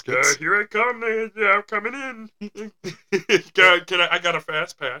baskets. Here I come, yeah, I'm coming in. I got a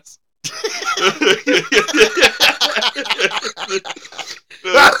fast pass.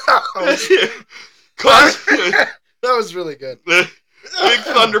 That was really good. Big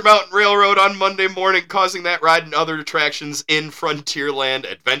Thunder Mountain Railroad on Monday morning, causing that ride and other attractions in Frontierland,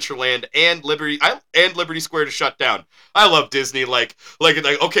 Adventureland, and Liberty Square to shut down. I love Disney. Like,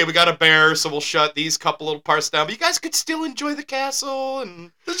 okay, we got a bear, so we'll shut these couple little parts down, but you guys could still enjoy the castle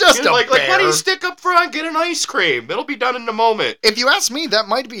and just a bear. Like, why don't you stick up front, get an ice cream? It'll be done in a moment. If you ask me, that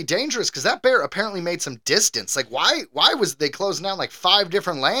might be dangerous because that bear apparently made some distance. Like, why was they closing down like 5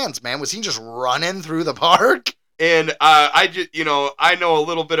 different lands, man? Was he just running through the park? And I know a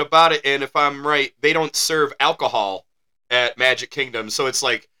little bit about it, and if I'm right, they don't serve alcohol at Magic Kingdom, so it's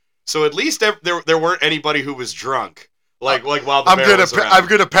like, so at least there weren't anybody who was drunk, like while the bear was around. I'm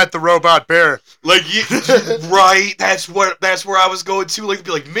gonna pet the robot bear. Like, right? That's where I was going to. Like,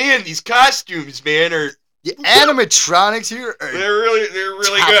 be like, man, these costumes, man, are animatronics here. They're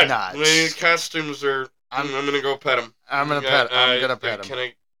really good. Notch. The costumes are. I'm gonna go pet them. I'm gonna pet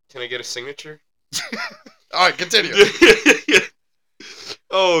him. Can I get a signature? All right, continue.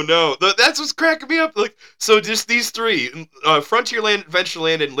 Oh no, that's what's cracking me up. Like, so just these three, Frontierland,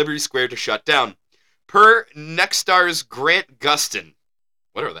 Adventureland, and Liberty Square to shut down, per Nextstar's Grant Gustin.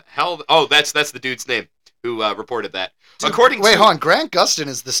 Whatever the hell. Oh, that's the dude's name who reported that. Dude, hold on. Grant Gustin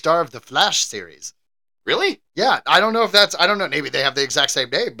is the star of the Flash series. Really? Yeah, I don't know. Maybe they have the exact same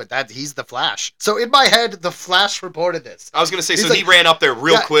name, but he's the Flash. So in my head, the Flash reported this. I was gonna say, he ran up there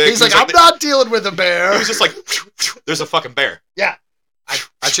real quick. He's like, I'm not dealing with a bear. He was just like, there's a fucking bear. Yeah.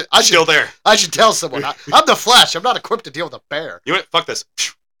 I should tell someone. I'm the Flash. I'm not equipped to deal with a bear. You know what? Fuck this.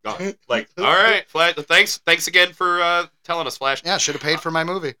 Gone. Like, all right, Flash. Thanks again for telling us, Flash. Yeah, should have paid for my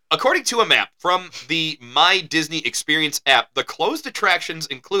movie. According to a map from the My Disney Experience app, the closed attractions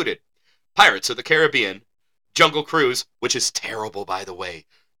included Pirates of the Caribbean, Jungle Cruise, which is terrible, by the way.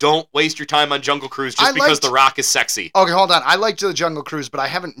 Don't waste your time on Jungle Cruise just because The Rock is sexy. Okay, hold on. I liked the Jungle Cruise, but I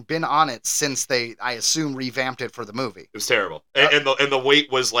haven't been on it since they, I assume, revamped it for the movie. It was terrible. And the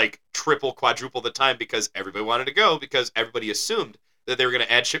wait was like triple, quadruple the time because everybody wanted to go because everybody assumed that they were going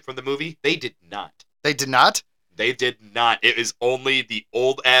to add shit from the movie. They did not. They did not? They did not. It is only the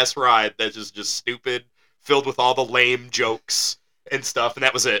old-ass ride that is just stupid, filled with all the lame jokes and stuff, and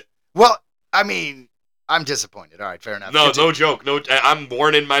that was it. Well, I mean, I'm disappointed. All right, fair enough. No joke. No, I'm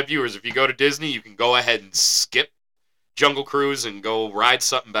warning my viewers. If you go to Disney, you can go ahead and skip Jungle Cruise and go ride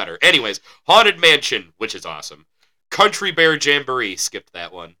something better. Anyways, Haunted Mansion, which is awesome. Country Bear Jamboree, skipped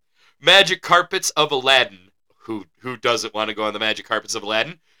that one. Magic Carpets of Aladdin. Who doesn't want to go on the Magic Carpets of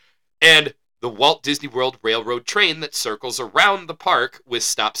Aladdin? And the Walt Disney World Railroad train that circles around the park with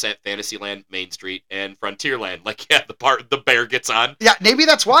stops at Fantasyland, Main Street, and Frontierland. Like, yeah, the bear gets on. Yeah, maybe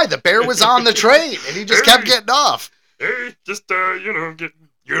that's why. The bear was on the train, and he just kept getting off. Hey, just, get,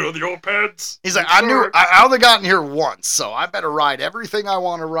 the old pads. He's like, I only gotten here once, so I better ride everything I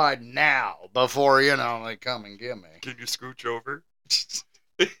want to ride now before, they come and get me. Can you scooch over?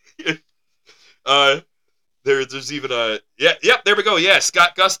 There's even a... there we go. Yeah,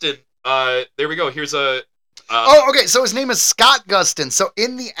 Scott Gustin. There we go. Here's a... okay. So his name is Scott Gustin. So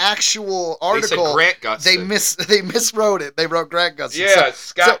in the actual article, they said Grant Gustin. They miswrote it. They wrote Grant Gustin. Yeah,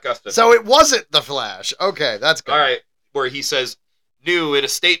 Scott Gustin. So it wasn't the Flash. Okay, that's good. All right, where he says, new in a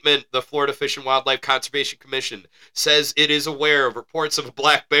statement, the Florida Fish and Wildlife Conservation Commission says it is aware of reports of a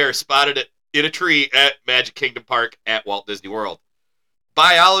black bear spotted in a tree at Magic Kingdom Park at Walt Disney World.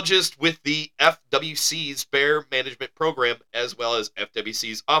 Biologists with the FWC's Bear Management Program, as well as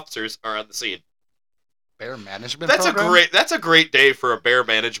FWC's officers, are on the scene. Bear Management Program? That's a great day for a Bear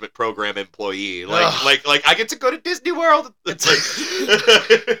Management Program employee. Like I get to go to Disney World. It's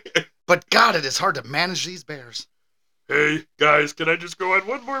like, but God, it is hard to manage these bears. Hey guys, can I just go on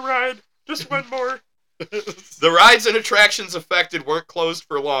one more ride? Just one more. The rides and attractions affected weren't closed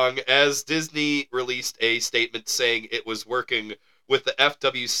for long, as Disney released a statement saying it was working with the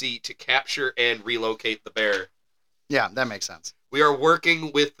FWC to capture and relocate the bear. Yeah, that makes sense. We are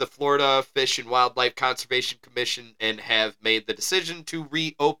working with the Florida Fish and Wildlife Conservation Commission and have made the decision to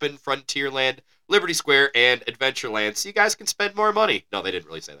reopen Frontierland, Liberty Square, and Adventureland so you guys can spend more money. No, they didn't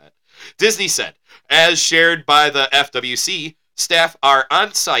really say that. Disney said, as shared by the FWC, staff are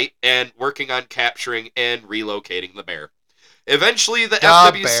on site and working on capturing and relocating the bear. Eventually, the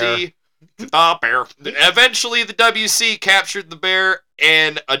FWC... Eventually, the WC captured the bear,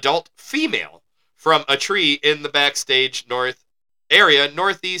 an adult female, from a tree in the backstage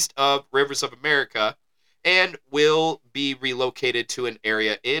northeast of Rivers of America, and will be relocated to an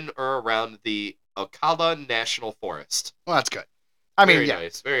area in or around the Ocala National Forest. Well, that's good. I mean,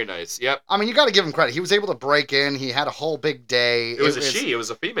 nice, very nice. Yep. I mean, you got to give him credit. He was able to break in. He had a whole big day. It was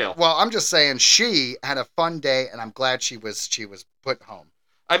a female. Well, I'm just saying she had a fun day, and I'm glad she was put home.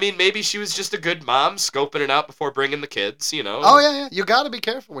 I mean, maybe she was just a good mom, scoping it out before bringing the kids, Oh, yeah. You got to be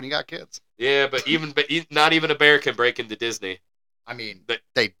careful when you got kids. Yeah, but not even a bear can break into Disney. I mean,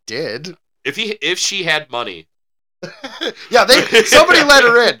 they did. If she had money. Yeah, somebody let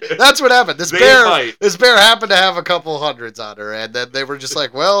her in. That's what happened. This bear happened to have a couple hundreds on her, and then they were just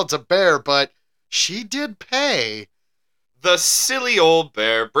like, well, it's a bear, but she did pay. The silly old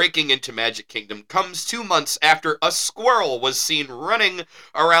bear breaking into Magic Kingdom comes 2 months after a squirrel was seen running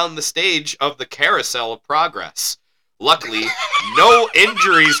around the stage of the Carousel of Progress. Luckily, no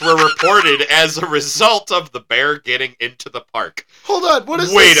injuries were reported as a result of the bear getting into the park. Hold on, what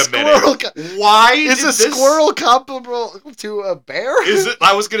is Wait a minute. Why is a squirrel comparable to a bear? Is it?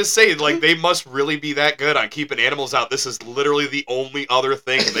 I was gonna say, they must really be that good on keeping animals out. This is literally the only other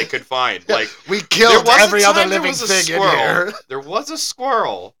thing they could find. Like, we killed every other living thing in here. There was a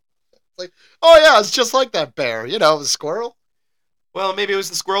squirrel. Like, oh yeah, it's just like that bear. The squirrel. Well, maybe it was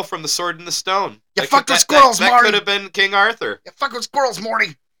the squirrel from The Sword and the Stone. You fucked with squirrels, Marty! That could have been King Arthur. You fucked with squirrels,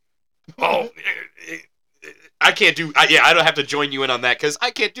 Morty! Oh, I can't do... I don't have to join you in on that, because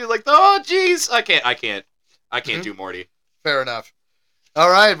I can't do jeez! I can't do Morty. Fair enough.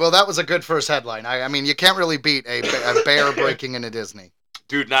 All right, well, that was a good first headline. I mean, you can't really beat a bear breaking into Disney.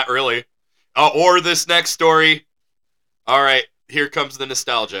 Dude, not really. Or this next story. All right, here comes the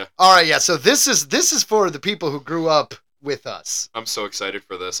nostalgia. All right, yeah, so this is for the people who grew up with us. I'm so excited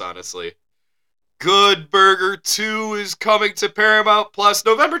for this, honestly. Good Burger 2 is coming to Paramount Plus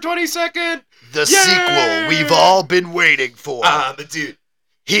November 22nd. The sequel we've all been waiting for. I'm a dude.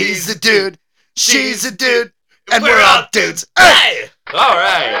 He's a dude. She's a dude. And we're all dudes. Hey! All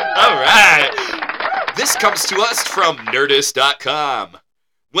right. This comes to us from Nerdist.com.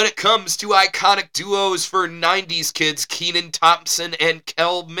 When it comes to iconic duos for 90s kids, Kenan Thompson and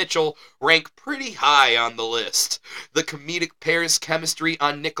Kel Mitchell rank pretty high on the list. The comedic pair's chemistry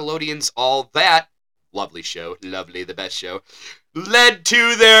on Nickelodeon's All That, lovely show, lovely, the best show, led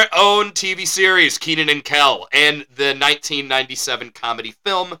to their own TV series, Kenan and Kel, and the 1997 comedy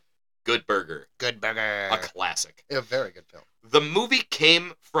film, Good Burger. Good Burger. A classic. A very good film. The movie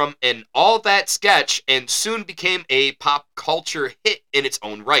came from an All That sketch and soon became a pop culture hit in its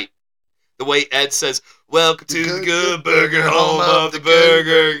own right. The way Ed says, "Welcome to the Good Burger, home of the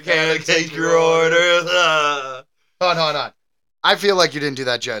burger. Can I take your order?" Hold on. I feel like you didn't do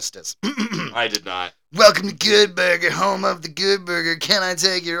that justice. I did not. Welcome to Good Burger, home of the Good Burger. Can I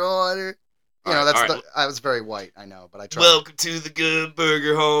take your order? You know, I was very white, I know, but I tried. Welcome to the Good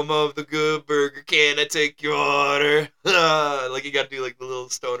Burger, home of the Good Burger. Can I take your order? Like you got to do like the little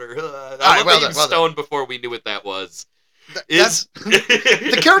stoner. I love that you stoned before we knew what that was.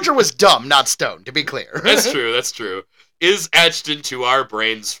 The character was dumb, not stoned, to be clear. That's true. Is etched into our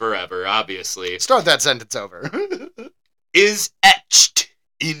brains forever, obviously. Start that sentence over. Is etched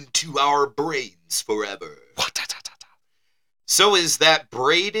into our brains forever. So is that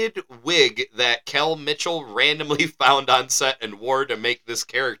braided wig that Kel Mitchell randomly found on set and wore to make this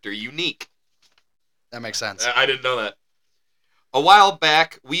character unique. That makes sense. I didn't know that. A while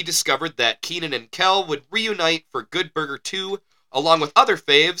back, we discovered that Kenan and Kel would reunite for Good Burger 2, along with other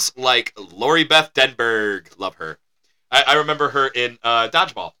faves like Lori Beth Denberg. Love her. I remember her in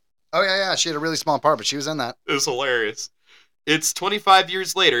Dodgeball. Oh, yeah. She had a really small part, but she was in that. It was hilarious. It's 25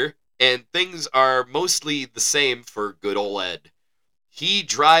 years later, and things are mostly the same for good old Ed. He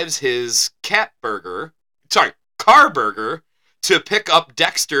drives his car burger, to pick up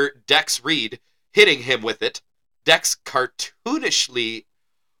Dexter Dex Reed, hitting him with it. Dex cartoonishly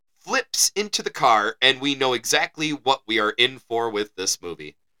flips into the car, and we know exactly what we are in for with this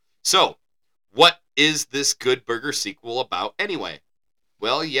movie. So, what is this Good Burger sequel about anyway?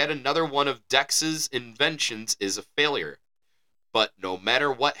 Well, yet another one of Dex's inventions is a failure. But no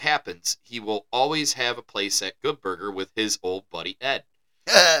matter what happens, he will always have a place at Good Burger with his old buddy Ed.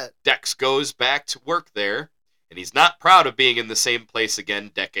 Dex goes back to work there, and he's not proud of being in the same place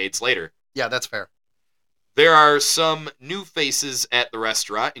again decades later. Yeah, that's fair. There are some new faces at the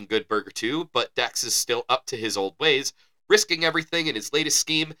restaurant in Good Burger 2, but Dex is still up to his old ways, risking everything in his latest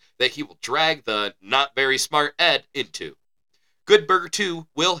scheme that he will drag the not very smart Ed into. Good Burger 2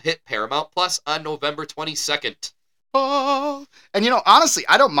 will hit Paramount Plus on November 22nd. Oh. And honestly,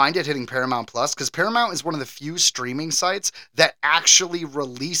 I don't mind it hitting Paramount Plus because Paramount is one of the few streaming sites that actually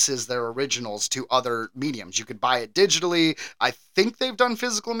releases their originals to other mediums. You could buy it digitally. I think they've done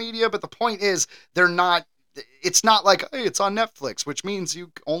physical media, but the point is it's not like, hey, it's on Netflix, which means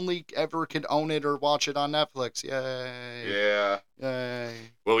you only ever can own it or watch it on Netflix. Yay. Yeah. Yay.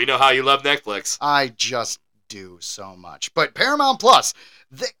 Well, we know how you love Netflix. I just do so much. But Paramount Plus,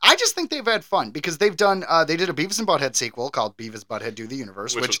 I just think they've had fun because they've done, they did a Beavis and Butthead sequel called Beavis Butthead Do the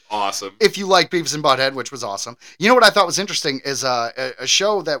Universe. Which was awesome. If you like Beavis and Butthead, which was awesome. You know what I thought was interesting is a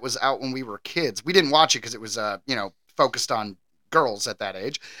show that was out when we were kids. We didn't watch it because it was, focused on girls at that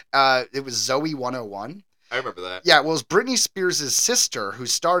age. It was Zoe 101. I remember that. Yeah, well, it was Britney Spears' sister who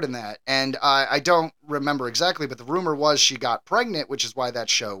starred in that, and I don't remember exactly, but the rumor was she got pregnant, which is why that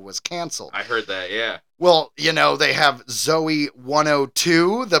show was canceled. I heard that, yeah. Well, they have Zoe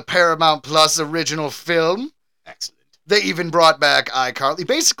 102, the Paramount Plus original film. Excellent. They even brought back iCarly.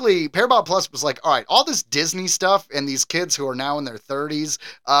 Basically, Paramount Plus was like, all right, all this Disney stuff and these kids who are now in their 30s,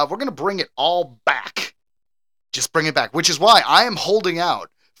 we're going to bring it all back. Just bring it back, which is why I am holding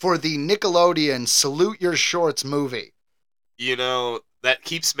out for the Nickelodeon Salute Your Shorts movie. That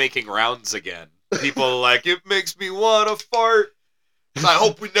keeps making rounds again. People are like, it makes me want to fart. I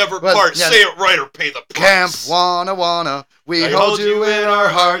hope we never part. Yeah, say it right or pay the price. Camp Wanna, we hold you in our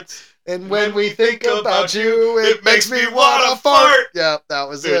hearts. And when we think about you, it makes me want to fart. Yeah, that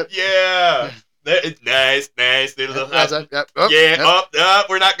was it. Yeah. Nice. We're not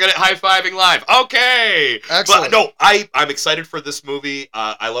good at high-fiving live. Okay. Excellent. But no, I'm excited for this movie.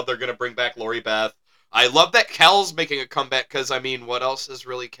 I love they're going to bring back Lori Beth. I love that Kel's making a comeback because, what else has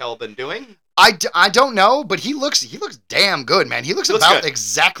really Kel been doing? I don't know, but he looks damn good, man. He looks about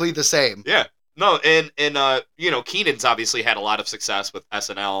exactly the same. Yeah. No, and Keenan's obviously had a lot of success with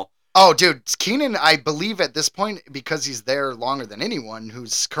SNL. Oh, dude, Kenan, I believe at this point, because he's there longer than anyone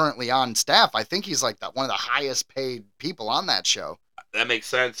who's currently on staff, I think he's like one of the highest paid people on that show. That makes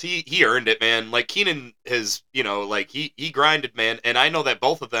sense. He earned it, man. Like, Kenan has, he grinded, man. And I know that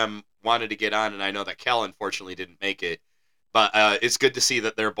both of them wanted to get on, and I know that Kel unfortunately didn't make it. But it's good to see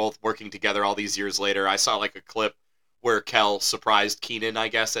that they're both working together all these years later. I saw, a clip where Kel surprised Keenan, I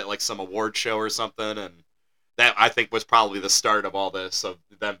guess, at like some award show or something, and that I think was probably the start of all this, of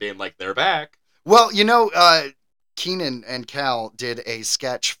them being like, they're back. Well, Keenan and Cal did a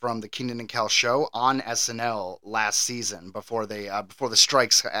sketch from the Keenan and Cal show on SNL last season before the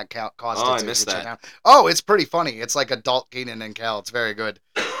strikes caused Oh, it I to missed shut that. down. Oh, it's pretty funny. It's like adult Keenan and Cal. It's very good.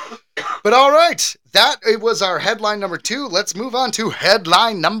 But all right, it was our headline number 2. Let's move on to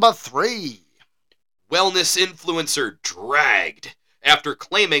headline number 3. Wellness influencer dragged after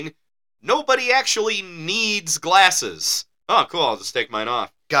claiming nobody actually needs glasses. Oh, cool. I'll just take mine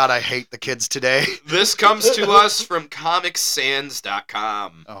off. God, I hate the kids today. This comes to us from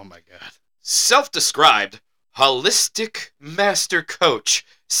ComicSans.com. Oh my God. Self-described holistic master coach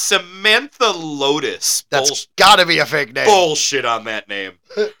Samantha Lotus. That's gotta be a fake name. Bullshit on that name.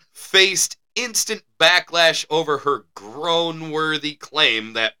 Faced instant backlash over her groan-worthy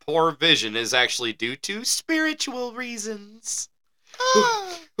claim that poor vision is actually due to spiritual reasons.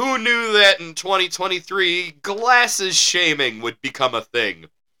 Who knew that in 2023, glasses shaming would become a thing?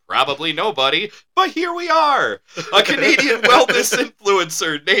 Probably nobody, but here we are. A Canadian wellness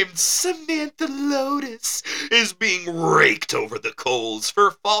influencer named Samantha Lotus is being raked over the coals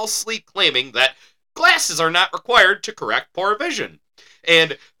for falsely claiming that glasses are not required to correct poor vision,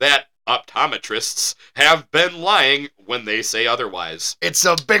 and that optometrists have been lying when they say otherwise. It's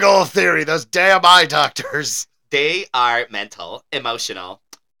a big old theory, those damn eye doctors. They are mental, emotional,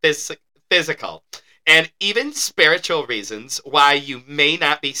 physical, and even spiritual reasons why you may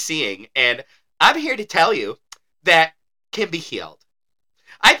not be seeing, and I'm here to tell you that can be healed.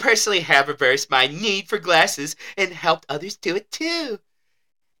 I personally have reversed my need for glasses and helped others do it too.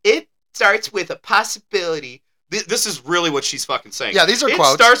 It starts with a possibility. This is really what she's fucking saying. Yeah, these are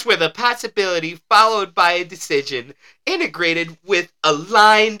quotes. It starts with a possibility followed by a decision integrated with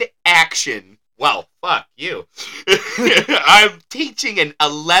aligned action. Well, fuck you. I'm teaching an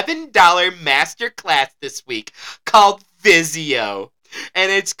 $11 masterclass this week called Vizio,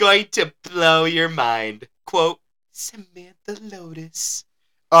 and it's going to blow your mind. Quote, Samantha Lotus.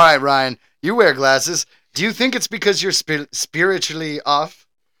 All right, Ryan, you wear glasses. Do you think it's because you're spiritually off?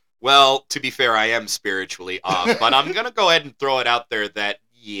 Well, to be fair, I am spiritually off, but I'm going to go ahead and throw it out there that,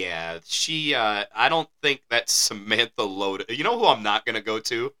 yeah, I don't think that's Samantha Lotus. You know who I'm not going to go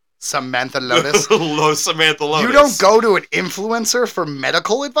to? Samantha Lotus? Samantha Lotus. You don't go to an influencer for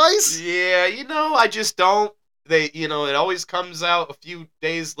medical advice? Yeah, I just don't. It always comes out a few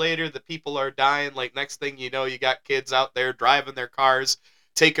days later that people are dying. Like, next thing you know, you got kids out there driving their cars,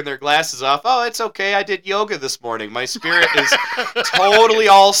 taking their glasses off. Oh, it's okay. I did yoga this morning. My spirit is totally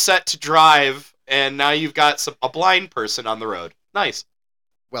all set to drive, and now you've got a blind person on the road. Nice.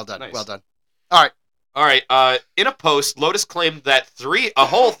 Well done. Nice. Well done. All right. All right. In a post, Lotus claimed that a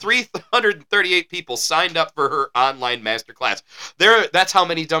whole 338 people signed up for her online masterclass. That's how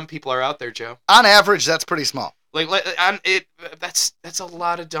many dumb people are out there, Joe. On average, that's pretty small. That's a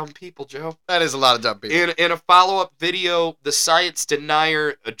lot of dumb people, Joe. That is a lot of dumb people. In a follow-up video, the science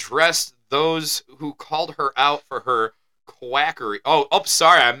denier addressed those who called her out for her quackery. Oh,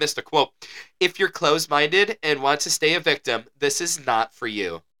 sorry, I missed a quote. If you're closed-minded and want to stay a victim, this is not for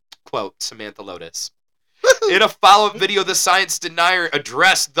you. Quote, Samantha Lotus. In a follow-up video, the science denier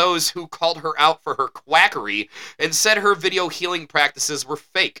addressed those who called her out for her quackery and said her video healing practices were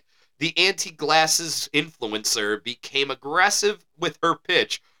fake. The anti-glasses influencer became aggressive with her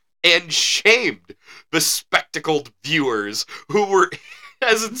pitch and shamed the spectacled viewers who were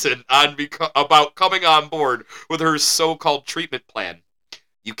hesitant about coming on board with her so-called treatment plan.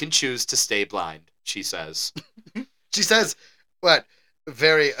 You can choose to stay blind, she says. She says, what?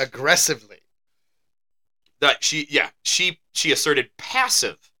 Very aggressively. That she asserted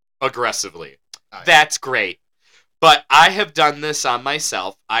passive aggressively. Right. That's great. But I have done this on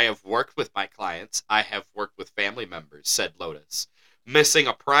myself. I have worked with my clients. I have worked with family members, said Lotus, missing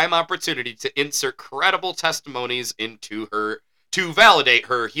a prime opportunity to insert credible testimonies into her to validate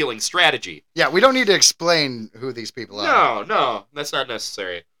her healing strategy. Yeah, we don't need to explain who these people are. No, that's not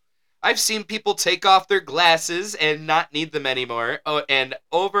necessary. I've seen people take off their glasses and not need them anymore, and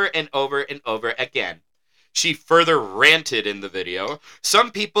over and over and over again. She further ranted in the video.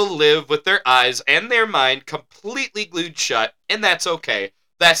 Some people live with their eyes and their mind completely glued shut, and that's okay.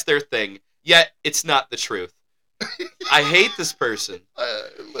 That's their thing. Yet, it's not the truth. I hate this person.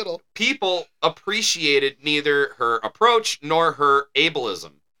 Little. People appreciated neither her approach nor her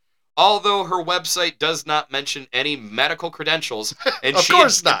ableism. Although her website does not mention any medical credentials, and Of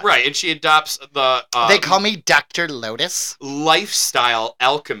course not. Right, and she adopts the They call me Dr. Lotus. lifestyle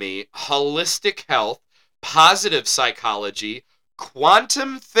alchemy, holistic health, positive psychology,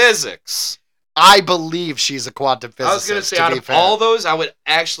 quantum physics. I believe she's a quantum physicist. I was going to say, out of all those, I would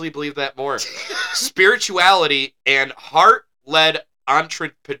actually believe that more. Spirituality and heart-led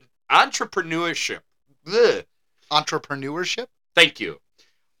entrepreneurship. Ugh. Entrepreneurship? Thank you.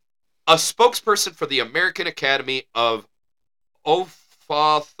 A spokesperson for the American Academy of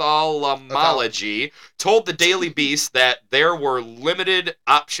Ophthalmology told the Daily Beast that there were limited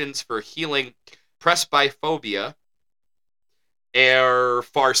options for healing presbyphobia or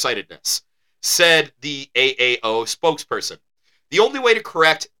farsightedness, said the AAO spokesperson. The only way to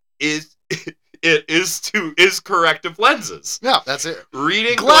correct is corrective lenses. Yeah, that's it.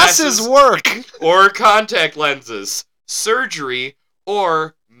 Reading glasses work. Or contact lenses, surgery,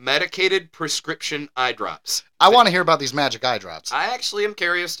 or medicated prescription eye drops. I want to hear about these magic eye drops. I actually am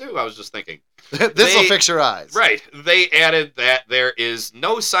curious too. I was just thinking. This will fix your eyes. Right. They added that there is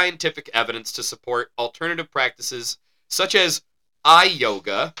no scientific evidence to support alternative practices such as eye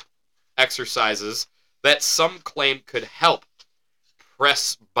yoga exercises that some claim could help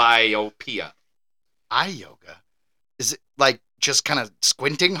presbyopia. Eye yoga? Is it like just kind of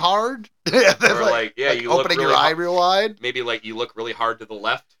squinting hard? Or like you opening look your eye real wide? Maybe like you look really hard to the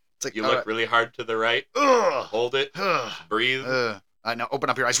left. It's like, you look really hard to the right. Ugh. Hold it. Breathe. I know. Open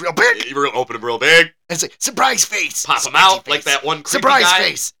up your eyes real big. You open them real big. And say, surprise face. Pop them out like that one creepy surprise guy.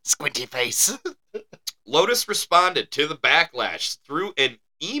 face. Squinty face. Lotus responded to the backlash through an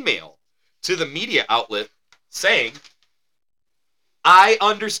email to the media outlet saying, I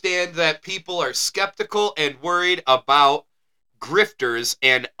understand that people are skeptical and worried about grifters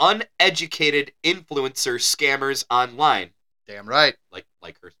and uneducated influencer scammers online. Damn right. Like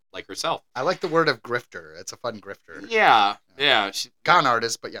herself. I like the word of grifter. It's a fun grifter. Yeah. Con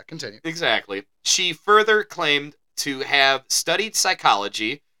artist, but yeah, continue. Exactly. She further claimed to have studied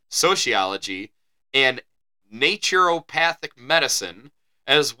psychology, sociology, and naturopathic medicine,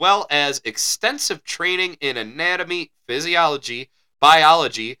 as well as extensive training in anatomy, physiology,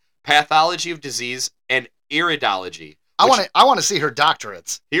 biology, pathology of disease, and iridology. I want to see her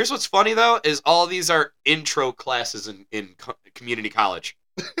doctorates. Here's what's funny though, is all these are intro classes in community college.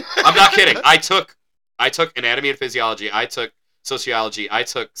 I'm not kidding. I took anatomy and physiology. I took sociology. I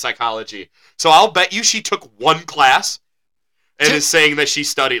took psychology. So I'll bet you she took one class and is saying that she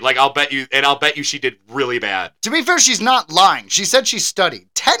studied. Like I'll bet you she did really bad. To be fair, she's not lying. She said she studied.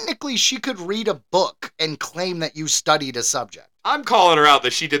 Technically, she could read a book and claim that you studied a subject. I'm calling her out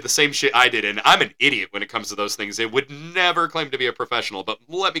that she did the same shit I did, and I'm an idiot when it comes to those things. It would never claim to be a professional, but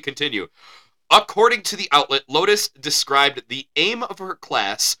let me continue. According to the outlet, Lotus described the aim of her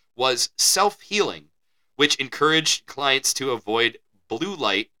class was self-healing, which encouraged clients to avoid blue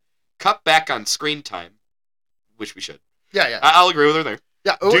light, cut back on screen time, which we should. Yeah. I'll agree with her there.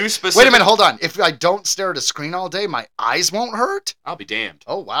 Yeah. Wait a minute, hold on. If I don't stare at a screen all day, my eyes won't hurt? I'll be damned.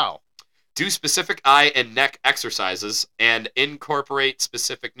 Oh, wow. Do specific eye and neck exercises and incorporate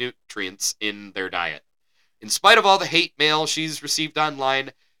specific nutrients in their diet. In spite of all the hate mail she's received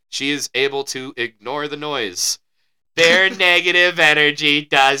online, she is able to ignore the noise. Their negative energy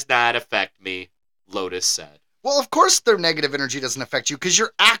does not affect me, Lotus said. Well, of course their negative energy doesn't affect you because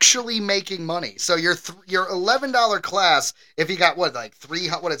you're actually making money. So your $11 class, if you got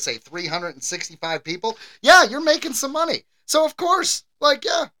 365 people, yeah, you're making some money. So of course,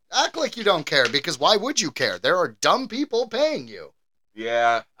 act like you don't care because why would you care? There are dumb people paying you.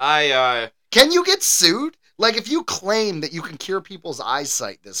 Yeah, Can you get sued? Like if you claim that you can cure people's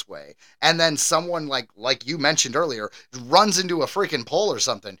eyesight this way, and then someone like you mentioned earlier runs into a freaking pole or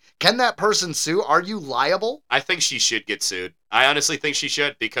something, can that person sue? Are you liable? I think she should get sued. I honestly think she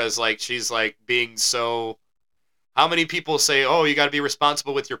should because she's being so. How many people say, "Oh, you got to be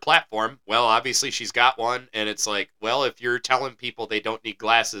responsible with your platform"? Well, obviously she's got one, and it's well, if you're telling people they don't need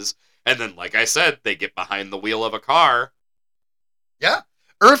glasses, and then like I said, they get behind the wheel of a car. Yeah.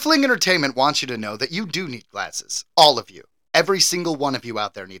 Earthling Entertainment wants you to know that you do need glasses. All of you. Every single one of you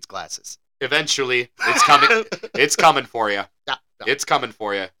out there needs glasses. Eventually, it's coming. It's coming for you. Yeah. It's coming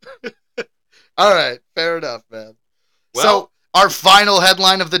for you. All right. Fair enough, man. Well, so, our final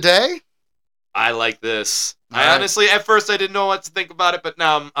headline of the day? I like this. Honestly, at first, I didn't know what to think about it, but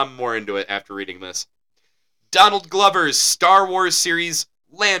now I'm more into it after reading this. Donald Glover's Star Wars series,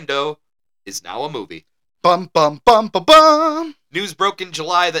 Lando, is now a movie. Bum, bum, bum, bum, bum. News broke in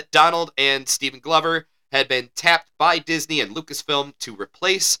July that Donald and Stephen Glover had been tapped by Disney and Lucasfilm to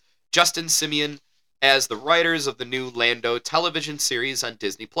replace Justin Simien as the writers of the new Lando television series on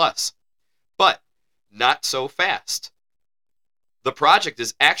Disney+. But not so fast. The project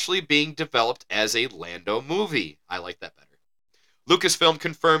is actually being developed as a Lando movie. I like that better. Lucasfilm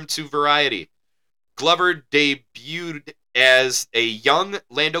confirmed to Variety. Glover debuted as a young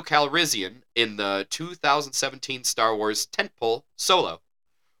Lando Calrissian in the 2017 Star Wars tentpole Solo,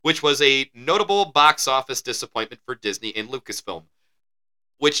 which was a notable box office disappointment for Disney and Lucasfilm,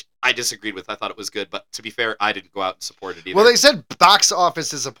 which I disagreed with. I thought it was good, but to be fair, I didn't go out and support it either. Well, they said box office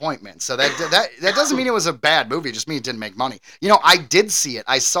disappointment, so that doesn't mean it was a bad movie. It just means it didn't make money. You know, I did see it.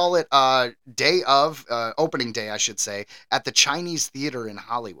 I saw it day of opening day, I should say, at the Chinese Theater in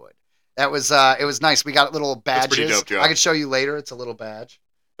Hollywood. That was it was nice. We got little badges. That's pretty dope, Joe. I can show you later. It's a little badge.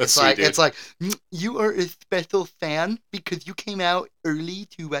 That's It's like sweet, dude. it's like you are a special fan because you came out early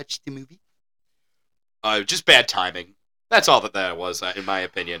to watch the movie. Just bad timing. That's all that was, in my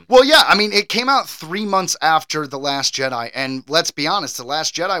opinion. Well, yeah, I mean, it came out 3 months after The Last Jedi, and let's be honest, The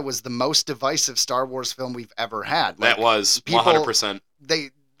Last Jedi was the most divisive Star Wars film we've ever had. That was people- 100%.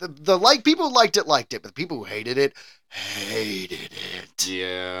 People liked it, but the people who hated it.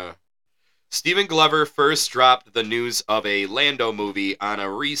 Yeah. Stephen Glover first dropped the news of a Lando movie on a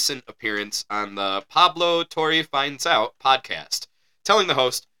recent appearance on the Pablo Torre Finds Out podcast, telling the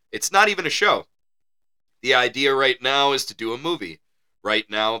host, "It's not even a show. The idea right now is to do a movie. Right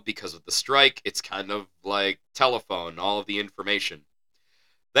now, because of the strike, it's kind of like telephone, all of the information."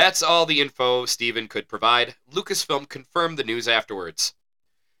 That's all the info Stephen could provide. Lucasfilm confirmed the news afterwards.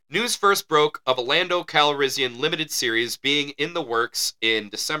 News first broke of a Lando Calrissian limited series being in the works in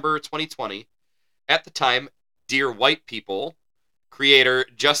December 2020. At the time, Dear White People creator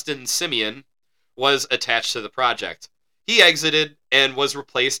Justin Simeon was attached to the project. He exited and was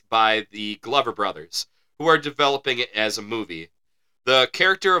replaced by the Glover brothers, who are developing it as a movie. The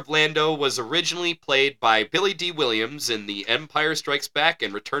character of Lando was originally played by Billy D. Williams in The Empire Strikes Back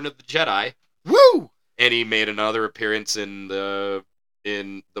and Return of the Jedi. Woo! And he made another appearance in the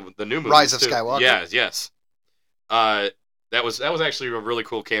new movie, Rise of Skywalker. Yes. That was actually a really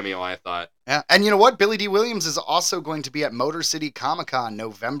cool cameo, I thought. Yeah, and you know what? Billy D. Williams is also going to be at Motor City Comic Con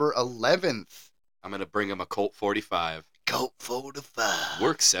November 11th. I'm gonna bring him a Colt 45. Colt 45.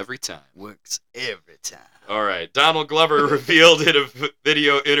 Works every time. Works every time. All right. Donald Glover revealed in a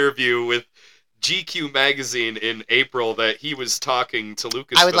video interview with GQ magazine in April that he was talking to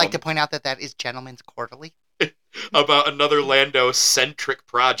Lucasfilm I would like to point out that is Gentleman's Quarterly. about another Lando-centric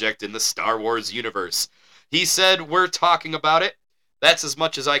project in the Star Wars universe. He said, "We're talking about it. That's as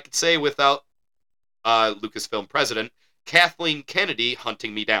much as I could say without Lucasfilm president Kathleen Kennedy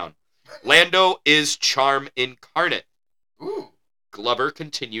hunting me down. Lando is charm incarnate." Ooh. Glover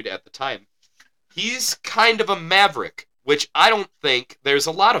continued at the time, "He's kind of a maverick, which I don't think there's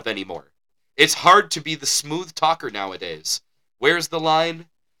a lot of anymore. It's hard to be the smooth talker nowadays. Where's the line?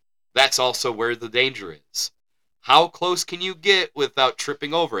 That's also where the danger is. How close can you get without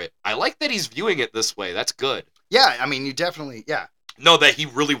tripping over it?" I like that he's viewing it this way. That's good. Yeah, I mean, you definitely, yeah. No, that he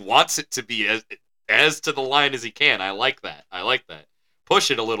really wants it to be as to the line as he can. I like that.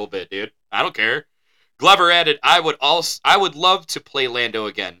 Push it a little bit, dude. I don't care. Glover added, I would love to play Lando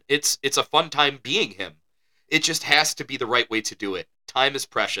again. It's a fun time being him. It just has to be the right way to do it. Time is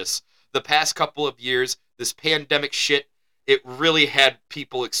precious. The past couple of years, this pandemic shit, it really had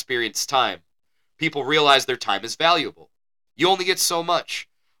people experience time. People realize their time is valuable. You only get so much.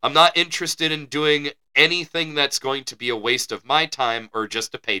 I'm not interested in doing anything that's going to be a waste of my time or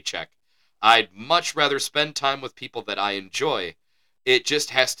just a paycheck. I'd much rather spend time with people that I enjoy. It just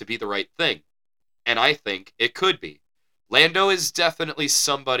has to be the right thing. And I think it could be. Lando is definitely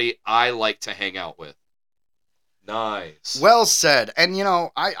somebody I like to hang out with. Nice. Well said. And, you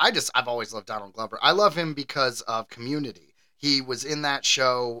know, I've always loved Donald Glover. I love him because of Community. He was in that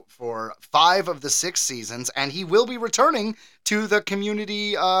show for 5 of the 6 seasons, and he will be returning to the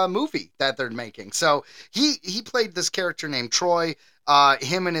Community movie that they're making. So he played this character named Troy.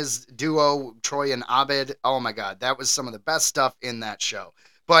 Him and his duo, Troy and Abed, oh my God, that was some of the best stuff in that show.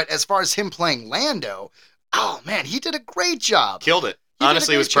 But as far as him playing Lando, oh man, he did a great job. Killed it. He did a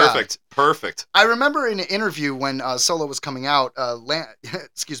Honestly, it was great job. perfect. Perfect. I remember in an interview when Solo was coming out,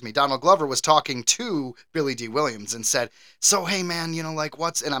 Donald Glover was talking to Billy D. Williams and said, "So, hey man, you know, like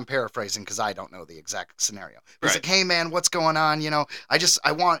what's," and I'm paraphrasing because I don't know the exact scenario. He's Right. like, "Hey man, what's going on? You know,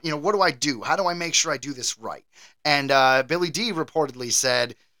 I want, you know, what do I do? How do I make sure I do this right?" And Billy D. reportedly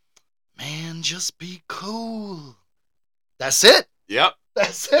said, "Man, just be cool. That's it. Yep.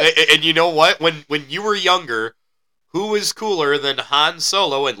 That's it." And you know what? When you were younger, who was cooler than Han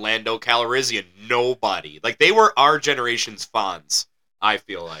Solo and Lando Calrissian? Nobody. Like, they were our generation's Fonz. I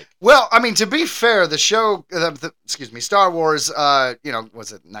feel like. Well, I mean, to be fair, the show, Star Wars,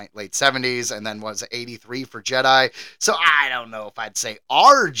 was it late 70s, and then was it 83 for Jedi? So I don't know if I'd say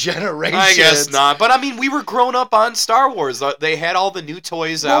our generation. I guess not. But I mean, we were grown up on Star Wars. They had all the new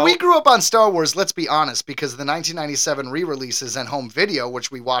toys out. Well, we grew up on Star Wars, let's be honest, because of the 1997 re-releases and home video,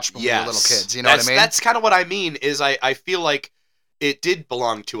 which we watched when we were little kids. You know what I mean? That's kind of what I mean, is I feel like it did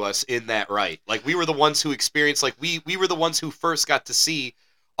belong to us in that right. Like, we were the ones who experienced, like, we were the ones who first got to see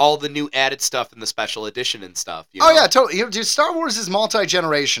all the new added stuff in the special edition and stuff. You know? Oh, yeah, totally. Dude, Star Wars is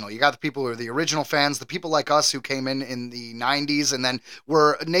multi-generational. You got the people who are the original fans, the people like us who came in the 90s, and then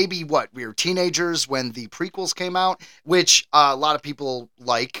were maybe, we were teenagers when the prequels came out, which a lot of people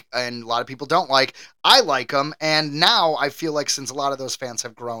like, and a lot of people don't like. I like them, and now I feel like since a lot of those fans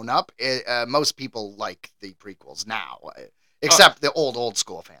have grown up, most people like the prequels now. Except the old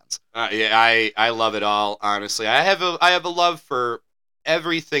school fans. Yeah, I love it all. Honestly, I have a love for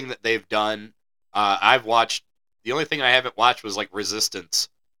everything that they've done. I've watched. The only thing I haven't watched was like Resistance.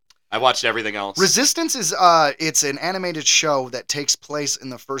 I watched everything else. Resistance is it's an animated show that takes place in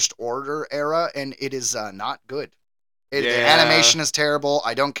the First Order era, and it is not good. The animation is terrible.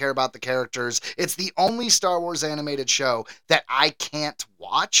 I don't care about the characters. It's the only Star Wars animated show that I can't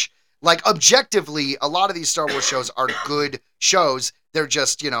watch. Like, objectively, a lot of these Star Wars shows are good shows. They're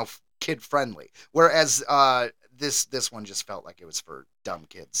just, kid-friendly. Whereas this one just felt like it was for dumb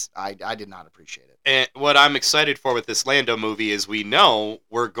kids. I did not appreciate it. And what I'm excited for with this Lando movie is we know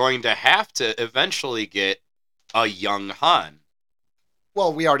we're going to have to eventually get a young Han.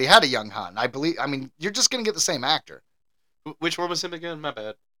 Well, we already had a young Han. I mean, you're just going to get the same actor. Which one was him again? My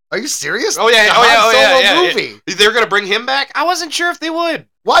bad. Are you serious? Oh, yeah. The Han Solo movie. They're going to bring him back? I wasn't sure if they would.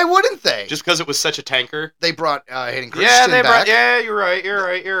 Why wouldn't they? Just because it was such a tanker? They brought Hayden Christensen back. Yeah, you're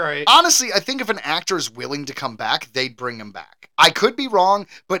right. Honestly, I think if an actor is willing to come back, they'd bring him back. I could be wrong,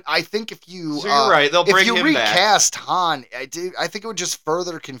 but I think if you... So you're right, they'll bring him back. If you recast Han, I think it would just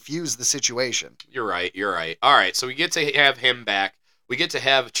further confuse the situation. You're right. All right, so we get to have him back. We get to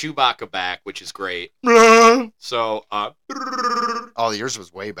have Chewbacca back, which is great. So, Oh, yours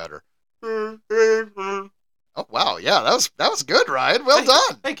was way better. Oh, wow, yeah, that was good, Ryan. Well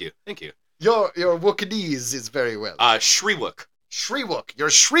done. Thank you. Your Wookieese is very well. Shriwook. Shriwook. Your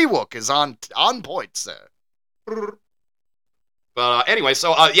Shriwook is on point, sir. But anyway,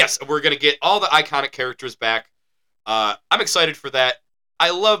 so yes, we're going to get all the iconic characters back. I'm excited for that.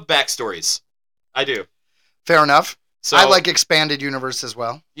 I love backstories. I do. Fair enough. So, I like expanded universe as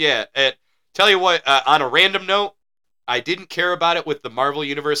well. Yeah. Tell you what, on a random note, I didn't care about it with the Marvel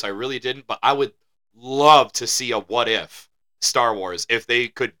Universe. I really didn't. But I would love to see a what if Star Wars if they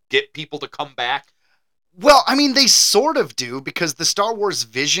could get people to come back. Well, I mean, they sort of do, because the Star Wars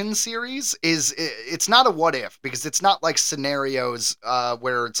Vision series it's not a what if, because it's not like scenarios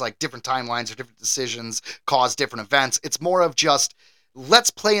where it's like different timelines or different decisions cause different events. It's more of just,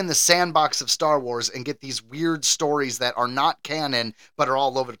 let's play in the sandbox of Star Wars and get these weird stories that are not canon but are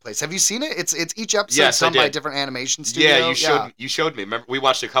all over the place. Have you seen it? It's each episode done by a different animation studio. Yeah, you showed me. Remember, we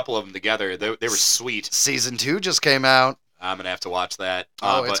watched a couple of them together. They were sweet. Season 2 just came out. I'm gonna have to watch that.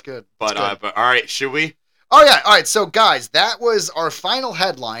 It's good. But all right, should we? Oh, yeah. All right. So, guys, that was our final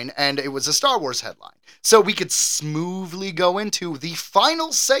headline, and it was a Star Wars headline. So we could smoothly go into the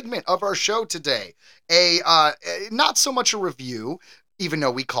final segment of our show today. Not so much a review, even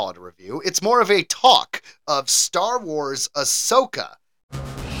though we call it a review. It's more of a talk of Star Wars Ahsoka.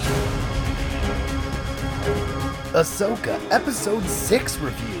 Ahsoka, Episode 6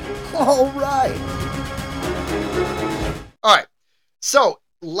 review. All right. All right. So,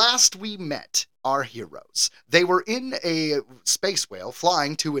 last we met our heroes, they were in a space whale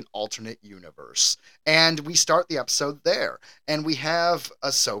flying to an alternate universe. And we start the episode there. And we have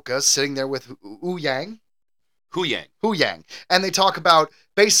Ahsoka sitting there with Huyang. And they talk about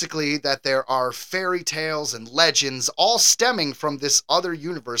basically that there are fairy tales and legends all stemming from this other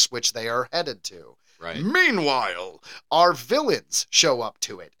universe which they are headed to. Right. Meanwhile, our villains show up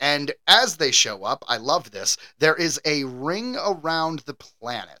to it. And as they show up, I love this, there is a ring around the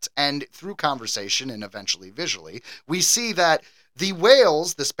planet. And through conversation and eventually visually, we see that the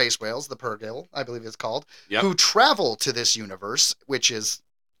whales, the space whales, the Purrgil, I believe it's called, who travel to this universe, which is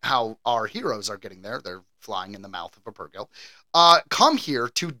how our heroes are getting there. They're flying in the mouth of a Purrgil, come here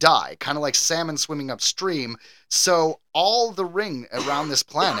to die, kind of like salmon swimming upstream. So all the ring around this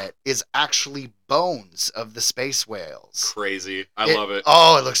planet is actually bones of the space whales. Crazy. I love it.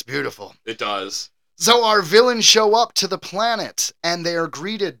 Oh, it looks beautiful. It does. So our villains show up to the planet, and they are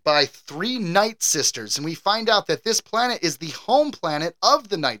greeted by 3 Night Sisters, and we find out that this planet is the home planet of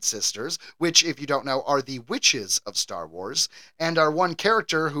the Night Sisters, which, if you don't know, are the witches of Star Wars, and our one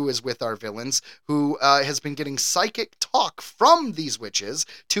character who is with our villains, who has been getting psychic talk from these witches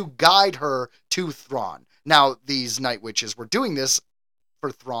to guide her to Thrawn. Now, these Night Witches were doing this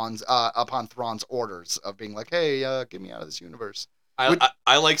for Thrawn's, upon Thrawn's orders of being like, hey, get me out of this universe.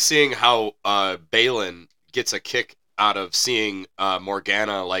 I like seeing how Balin gets a kick out of seeing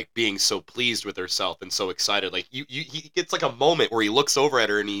Morgana like being so pleased with herself and so excited. Like he gets like a moment where he looks over at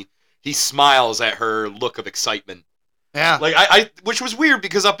her and he smiles at her look of excitement. Yeah. Like I which was weird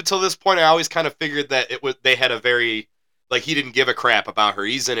because up until this point I always kind of figured that they had a very like he didn't give a crap about her.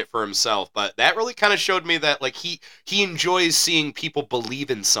 He's in it for himself. But that really kind of showed me that like he enjoys seeing people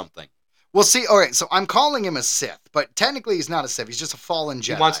believe in something. Well, see, all right, so I'm calling him a Sith, but technically he's not a Sith. He's just a fallen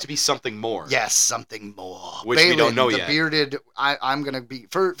Jedi. He wants to be something more. Yes, something more. Which Balin, we don't know the yet. Bearded, I'm going to be,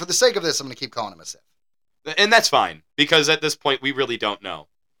 for the sake of this, I'm going to keep calling him a Sith. And that's fine, because at this point we really don't know.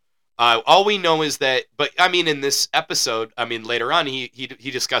 All we know is that, but I mean, in this episode, I mean, later on, he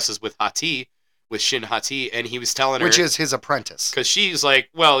discusses with Hati, with Shin Hati, and he was telling her... Which is his apprentice. Because she's like,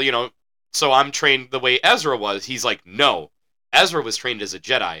 well, you know, so I'm trained the way Ezra was. He's like, no, Ezra was trained as a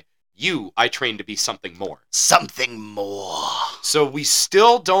Jedi. I trained to be something more. Something more. So we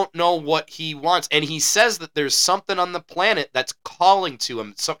still don't know what he wants, and he says that there's something on the planet that's calling to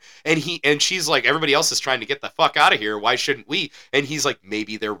him. So, and she's like, everybody else is trying to get the fuck out of here. Why shouldn't we? And he's like,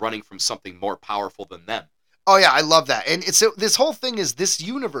 maybe they're running from something more powerful than them. Oh yeah, I love that. And it's this whole thing is this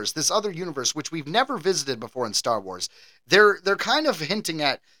universe, this other universe, which we've never visited before in Star Wars. They're kind of hinting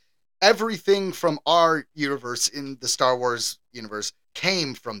at everything from our universe in the Star Wars universe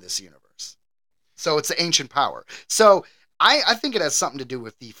came from this universe. So it's the ancient power. So I think it has something to do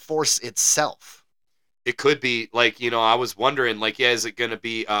with the Force itself. It could be, like, you know, I was wondering, like, yeah, is it going to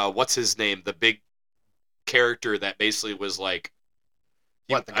be, what's his name? The big character that basically was like...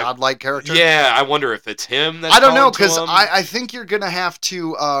 What, the godlike character? Yeah, I wonder if it's him that's I don't know, because I think you're going to have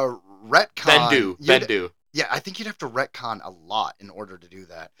to retcon... Bendu. Yeah, I think you'd have to retcon a lot in order to do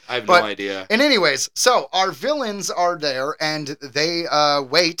that. I have no idea. And anyways, so our villains are there, and they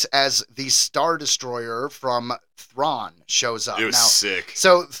wait as the Star Destroyer from Thrawn shows up. It was sick.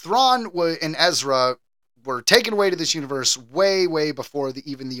 So Thrawn and Ezra were taken away to this universe way, way before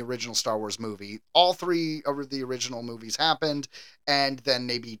even the original Star Wars movie. All 3 of the original movies happened, and then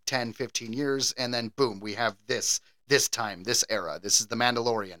maybe 10, 15 years, and then boom, we have this time, this era. This is the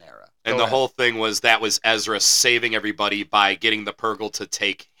Mandalorian era. And the whole thing was that was Ezra saving everybody by getting the Purgle to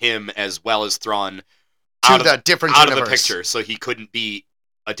take him as well as Thrawn out of the picture, so he couldn't be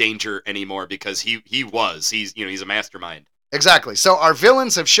a danger anymore because he's a mastermind. Exactly. So our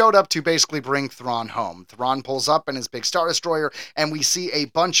villains have showed up to basically bring Thrawn home. Thrawn pulls up in his big Star Destroyer, and we see a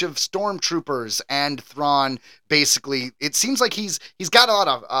bunch of stormtroopers, and Thrawn basically, it seems like he's got a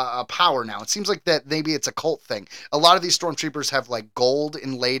lot of power now. It seems like that maybe it's a cult thing. A lot of these stormtroopers have like gold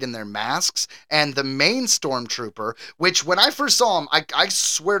inlaid in their masks, and the main stormtrooper, which when I first saw him, I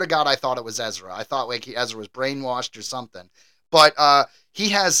swear to God, I thought it was Ezra. I thought like Ezra was brainwashed or something. But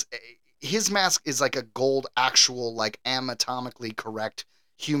he has... His mask is like a gold, actual, like anatomically correct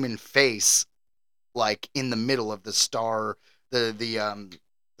human face, like in the middle of the stormtrooper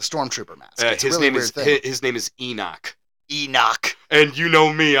mask. It's his a really name weird is thing. his name is Enoch. Enoch. And you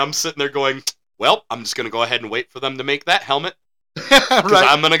know me, I'm sitting there going, well, I'm just gonna go ahead and wait for them to make that helmet. Right.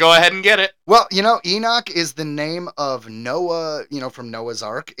 I'm gonna go ahead and get it. Well, you know, Enoch is the name of Noah, from Noah's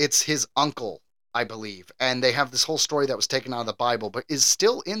Ark. It's his uncle, I believe. And they have this whole story that was taken out of the Bible, but is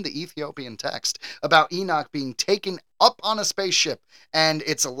still in the Ethiopian text about Enoch being taken up on a spaceship, and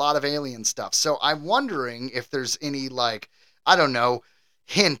it's a lot of alien stuff. So I'm wondering if there's any, like, I don't know,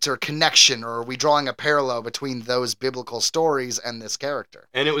 hint or connection, or are we drawing a parallel between those biblical stories and this character?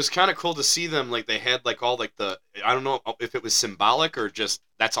 And it was kind of cool to see them, like, they had, like, all, like, I don't know if it was symbolic or just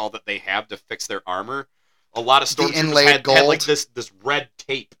that's all that they have to fix their armor. A lot of stormtroopers had like this red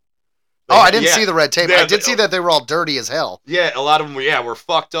tape. I didn't see the red tape. I did see that they were all dirty as hell. Yeah, a lot of them were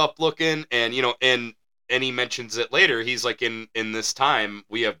fucked up looking, and and he mentions it later. He's like, in this time,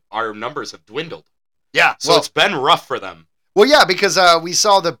 our numbers have dwindled. Yeah, so it's been rough for them. Well, yeah, because we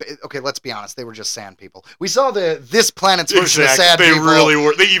saw let's be honest, they were just sand people. We saw this planet's version of sand people. They really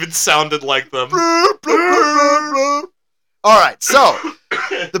were. They even sounded like them. All right, so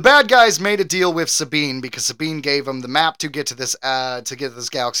The bad guys made a deal with Sabine because Sabine gave them the map to get to this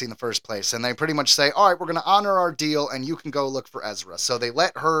galaxy in the first place, and they pretty much say, "All right, we're going to honor our deal, and you can go look for Ezra." So they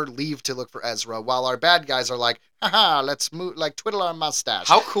let her leave to look for Ezra, while our bad guys are like, "Haha, let's move, like twiddle our mustache."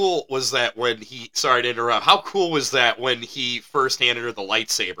 How cool was that when he? Sorry to interrupt. How cool was that when he first handed her the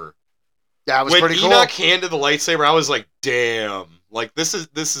lightsaber? Yeah, it was when pretty cool. Enoch handed the lightsaber, I was like, "Damn! Like this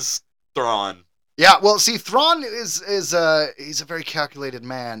is Thrawn." Yeah, well, see, Thrawn is he's a very calculated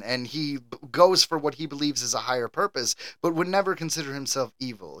man, and he goes for what he believes is a higher purpose, but would never consider himself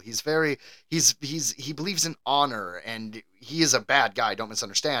evil. He believes in honor, and he is a bad guy. Don't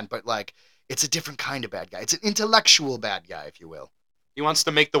misunderstand, but like it's a different kind of bad guy. It's an intellectual bad guy, if you will. He wants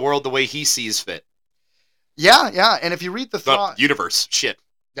to make the world the way he sees fit. Yeah, and if you read the The Thrawn, universe, shit.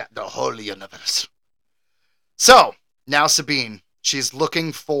 yeah, the whole universe. So now Sabine, she's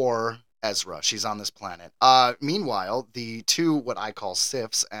looking for Ezra. She's on this planet. Meanwhile, the two, what I call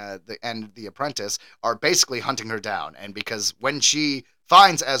Sifs, and the apprentice, are basically hunting her down. And because when she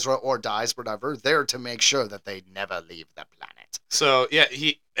finds Ezra or dies, whatever, they're to make sure that they never leave the planet. So yeah,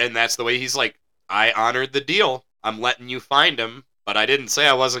 and that's the way he's like, I honored the deal. I'm letting you find him, but I didn't say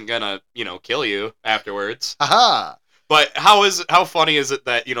I wasn't gonna, kill you afterwards. Aha! But how funny is it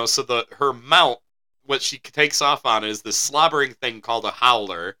that, so her mount, what she takes off on is this slobbering thing called a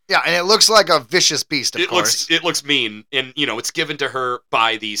howler. Yeah, and it looks like a vicious beast, of course. It looks mean, and, it's given to her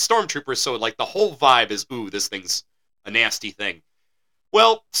by the stormtroopers, so, like, the whole vibe is, ooh, this thing's a nasty thing.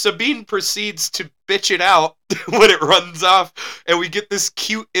 Well, Sabine proceeds to bitch it out when it runs off, and we get this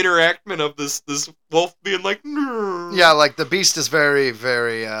cute interaction of this wolf being like, "Nrr." Yeah, like the beast is very,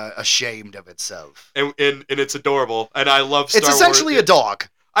 very ashamed of itself. And it's adorable, and I love Star Wars. It's essentially a dog.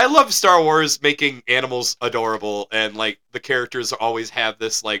 I love Star Wars making animals adorable, and like the characters always have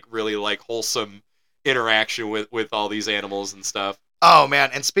this like really like wholesome interaction with all these animals and stuff. Oh man,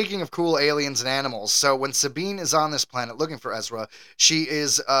 and speaking of cool aliens and animals, so when Sabine is on this planet looking for Ezra, she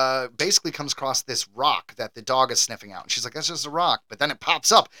is basically comes across this rock that the dog is sniffing out. And she's like, "That's just a rock," but then it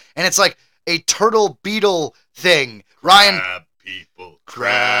pops up and it's like a turtle beetle thing. Ryan,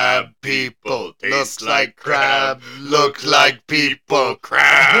 crab people, looks like crab, look like people,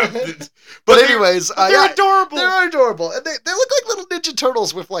 crab. But anyways, they're yeah, adorable. They're adorable, and they look like little Ninja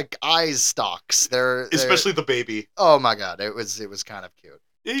Turtles with like eyes stalks. They're Especially the baby. Oh my god, it was kind of cute.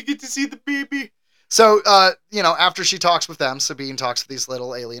 Yeah, you get to see the baby. So, after she talks with them, Sabine talks with these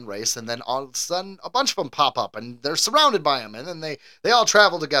little alien race, and then all of a sudden, a bunch of them pop up, and they're surrounded by them, and then they all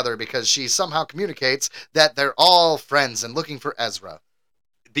travel together because she somehow communicates that they're all friends and looking for Ezra.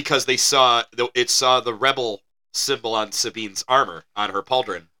 Because it saw the rebel symbol on Sabine's armor on her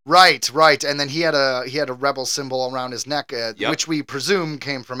pauldron. Right, and then he had a rebel symbol around his neck, which we presume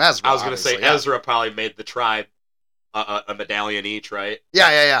came from Ezra. I was going to say, yeah. Ezra probably made the tribe a medallion each, right?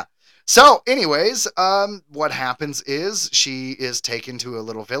 Yeah. So, anyways, what happens is she is taken to a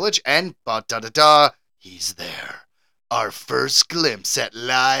little village, and he's there. Our first glimpse at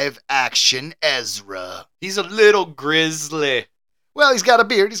live action Ezra. He's a little grizzly. Well, he's got a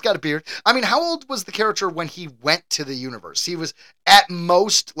beard. I mean, how old was the character when he went to the universe? He was at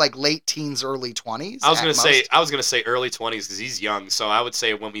most like late teens, early 20s. I was gonna say early 20s because he's young. So I would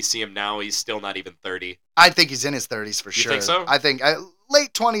say when we see him now, he's still not even 30. I think he's in his 30s for sure. You think so? I think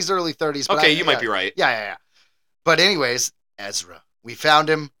late 20s, early 30s. But okay, you might be right. Yeah. But anyways, Ezra, we found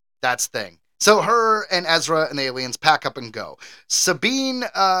him. That's the thing. So her and Ezra and the aliens pack up and go. Sabine,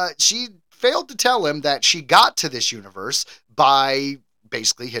 she failed to tell him that she got to this universe by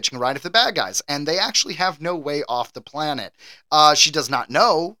basically hitching a ride with the bad guys, and they actually have no way off the planet. She does not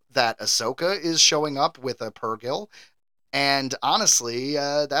know that Ahsoka is showing up with a Purrgil, and honestly,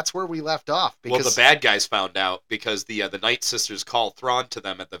 that's where we left off. Because the bad guys found out because the Night Sisters call Thrawn to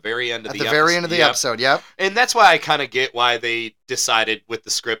them at the very end of the episode. At the very end of the episode, yep. And that's why I kind of get why they decided with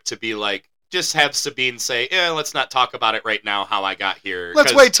the script to be like, just have Sabine say, let's not talk about it right now, how I got here.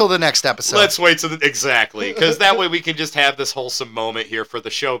 Let's wait till the next episode. Exactly. Because that way we can just have this wholesome moment here for the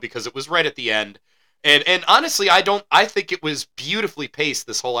show because it was right at the end. And honestly, I think it was beautifully paced,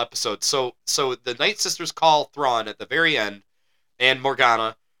 this whole episode. So the Night Sisters call Thrawn at the very end, and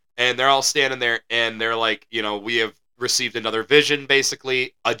Morgana, and they're all standing there, and they're like, we have received another vision,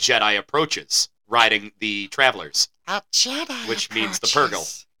 basically. A Jedi approaches, riding the Travelers. A Jedi which means the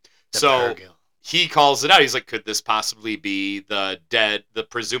Purrgil. So he calls it out. He's like, could this possibly be the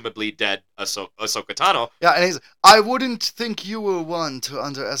presumably dead Ahsoka Tano? Yeah, and I wouldn't think you were one to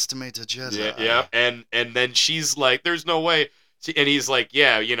underestimate a Jedi. Yeah. And then she's like, there's no way. And he's like,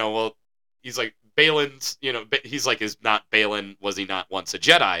 yeah, he's like, Balin's, he's like, was he not once a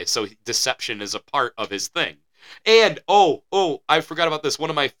Jedi? So deception is a part of his thing. And, I forgot about this. One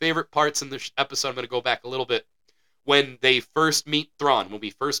of my favorite parts in this episode, I'm going to go back a little bit. When they first meet Thrawn,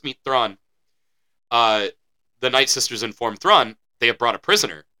 the Night Sisters inform Thrawn they have brought a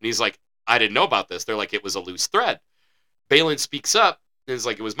prisoner. And he's like, I didn't know about this. They're like, it was a loose thread. Balin speaks up and is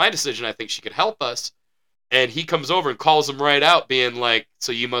like, it was my decision. I think she could help us. And he comes over and calls him right out, being like,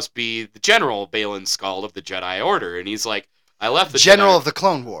 so you must be the General Balin Skull of the Jedi Order. And he's like, I left the General Jedi. of the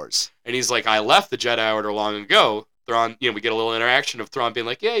Clone Wars. And he's like, I left the Jedi Order long ago. Thrawn, we get a little interaction of Thrawn being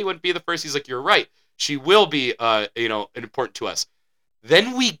like, yeah, you wouldn't be the first. He's like, you're right. She will be, important to us.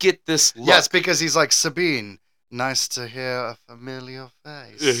 Then we get this look. Yes, because he's like, Sabine, nice to hear a familiar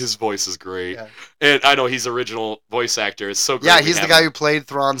face. His voice is great. Yeah. And I know he's original voice actor. It's so great. Yeah, he's the guy who played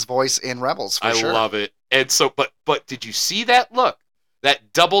Thrawn's voice in Rebels, for sure. I love it. And so, but did you see that look?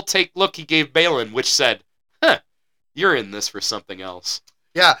 That double take look he gave Balin, which said, you're in this for something else.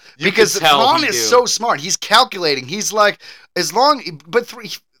 Yeah, because Thrawn is so smart. He's calculating. He's like,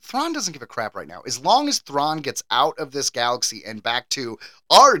 Thrawn doesn't give a crap right now. As long as Thrawn gets out of this galaxy and back to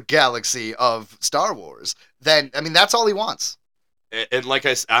our galaxy of Star Wars, then, that's all he wants. And like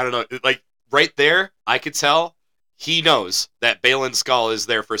I don't know, like right there, I could tell he knows that Balin Skull is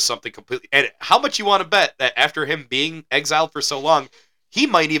there for something completely. And how much you want to bet that after him being exiled for so long, he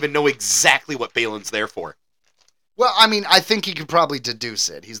might even know exactly what Balin's there for. Well, I think he could probably deduce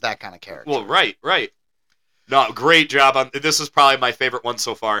it. He's that kind of character. Well, right. No, great job. This is probably my favorite one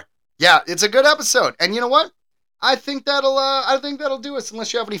so far. Yeah, it's a good episode. And you know what? I think that'll do us,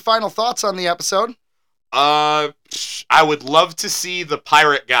 unless you have any final thoughts on the episode. I would love to see the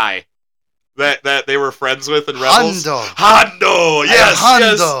pirate guy that they were friends with in Rebels. Hondo, yes, Hondo.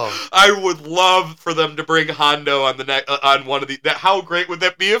 Yes. I would love for them to bring Hondo on on one of the. How great would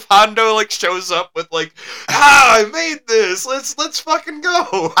that be if Hondo shows up with I made this. Let's fucking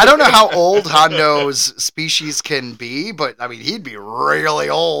go. I don't know how old Hondo's species can be, but he'd be really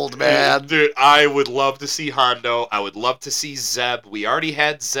old, man. Dude, I would love to see Hondo. I would love to see Zeb. We already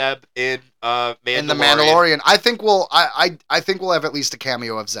had Zeb in Mandalorian. In the Mandalorian, I think we'll have at least a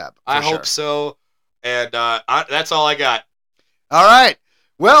cameo of Zeb. I hope so. And that's all I got. All right.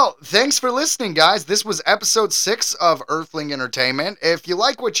 Well, thanks for listening, guys. This was episode 6 of Earthling Entertainment. If you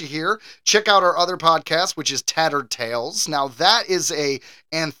like what you hear, check out our other podcast, which is Tattered Tales. Now, that is a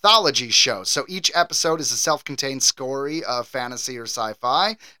anthology show, so each episode is a self-contained story of fantasy or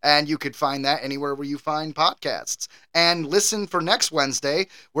sci-fi, and you could find that anywhere where you find podcasts. And listen for next Wednesday,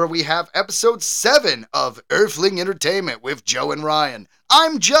 where we have episode 7 of Earthling Entertainment with Joe and Ryan.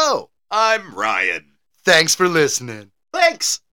 I'm Joe. I'm Ryan. Thanks for listening. Thanks.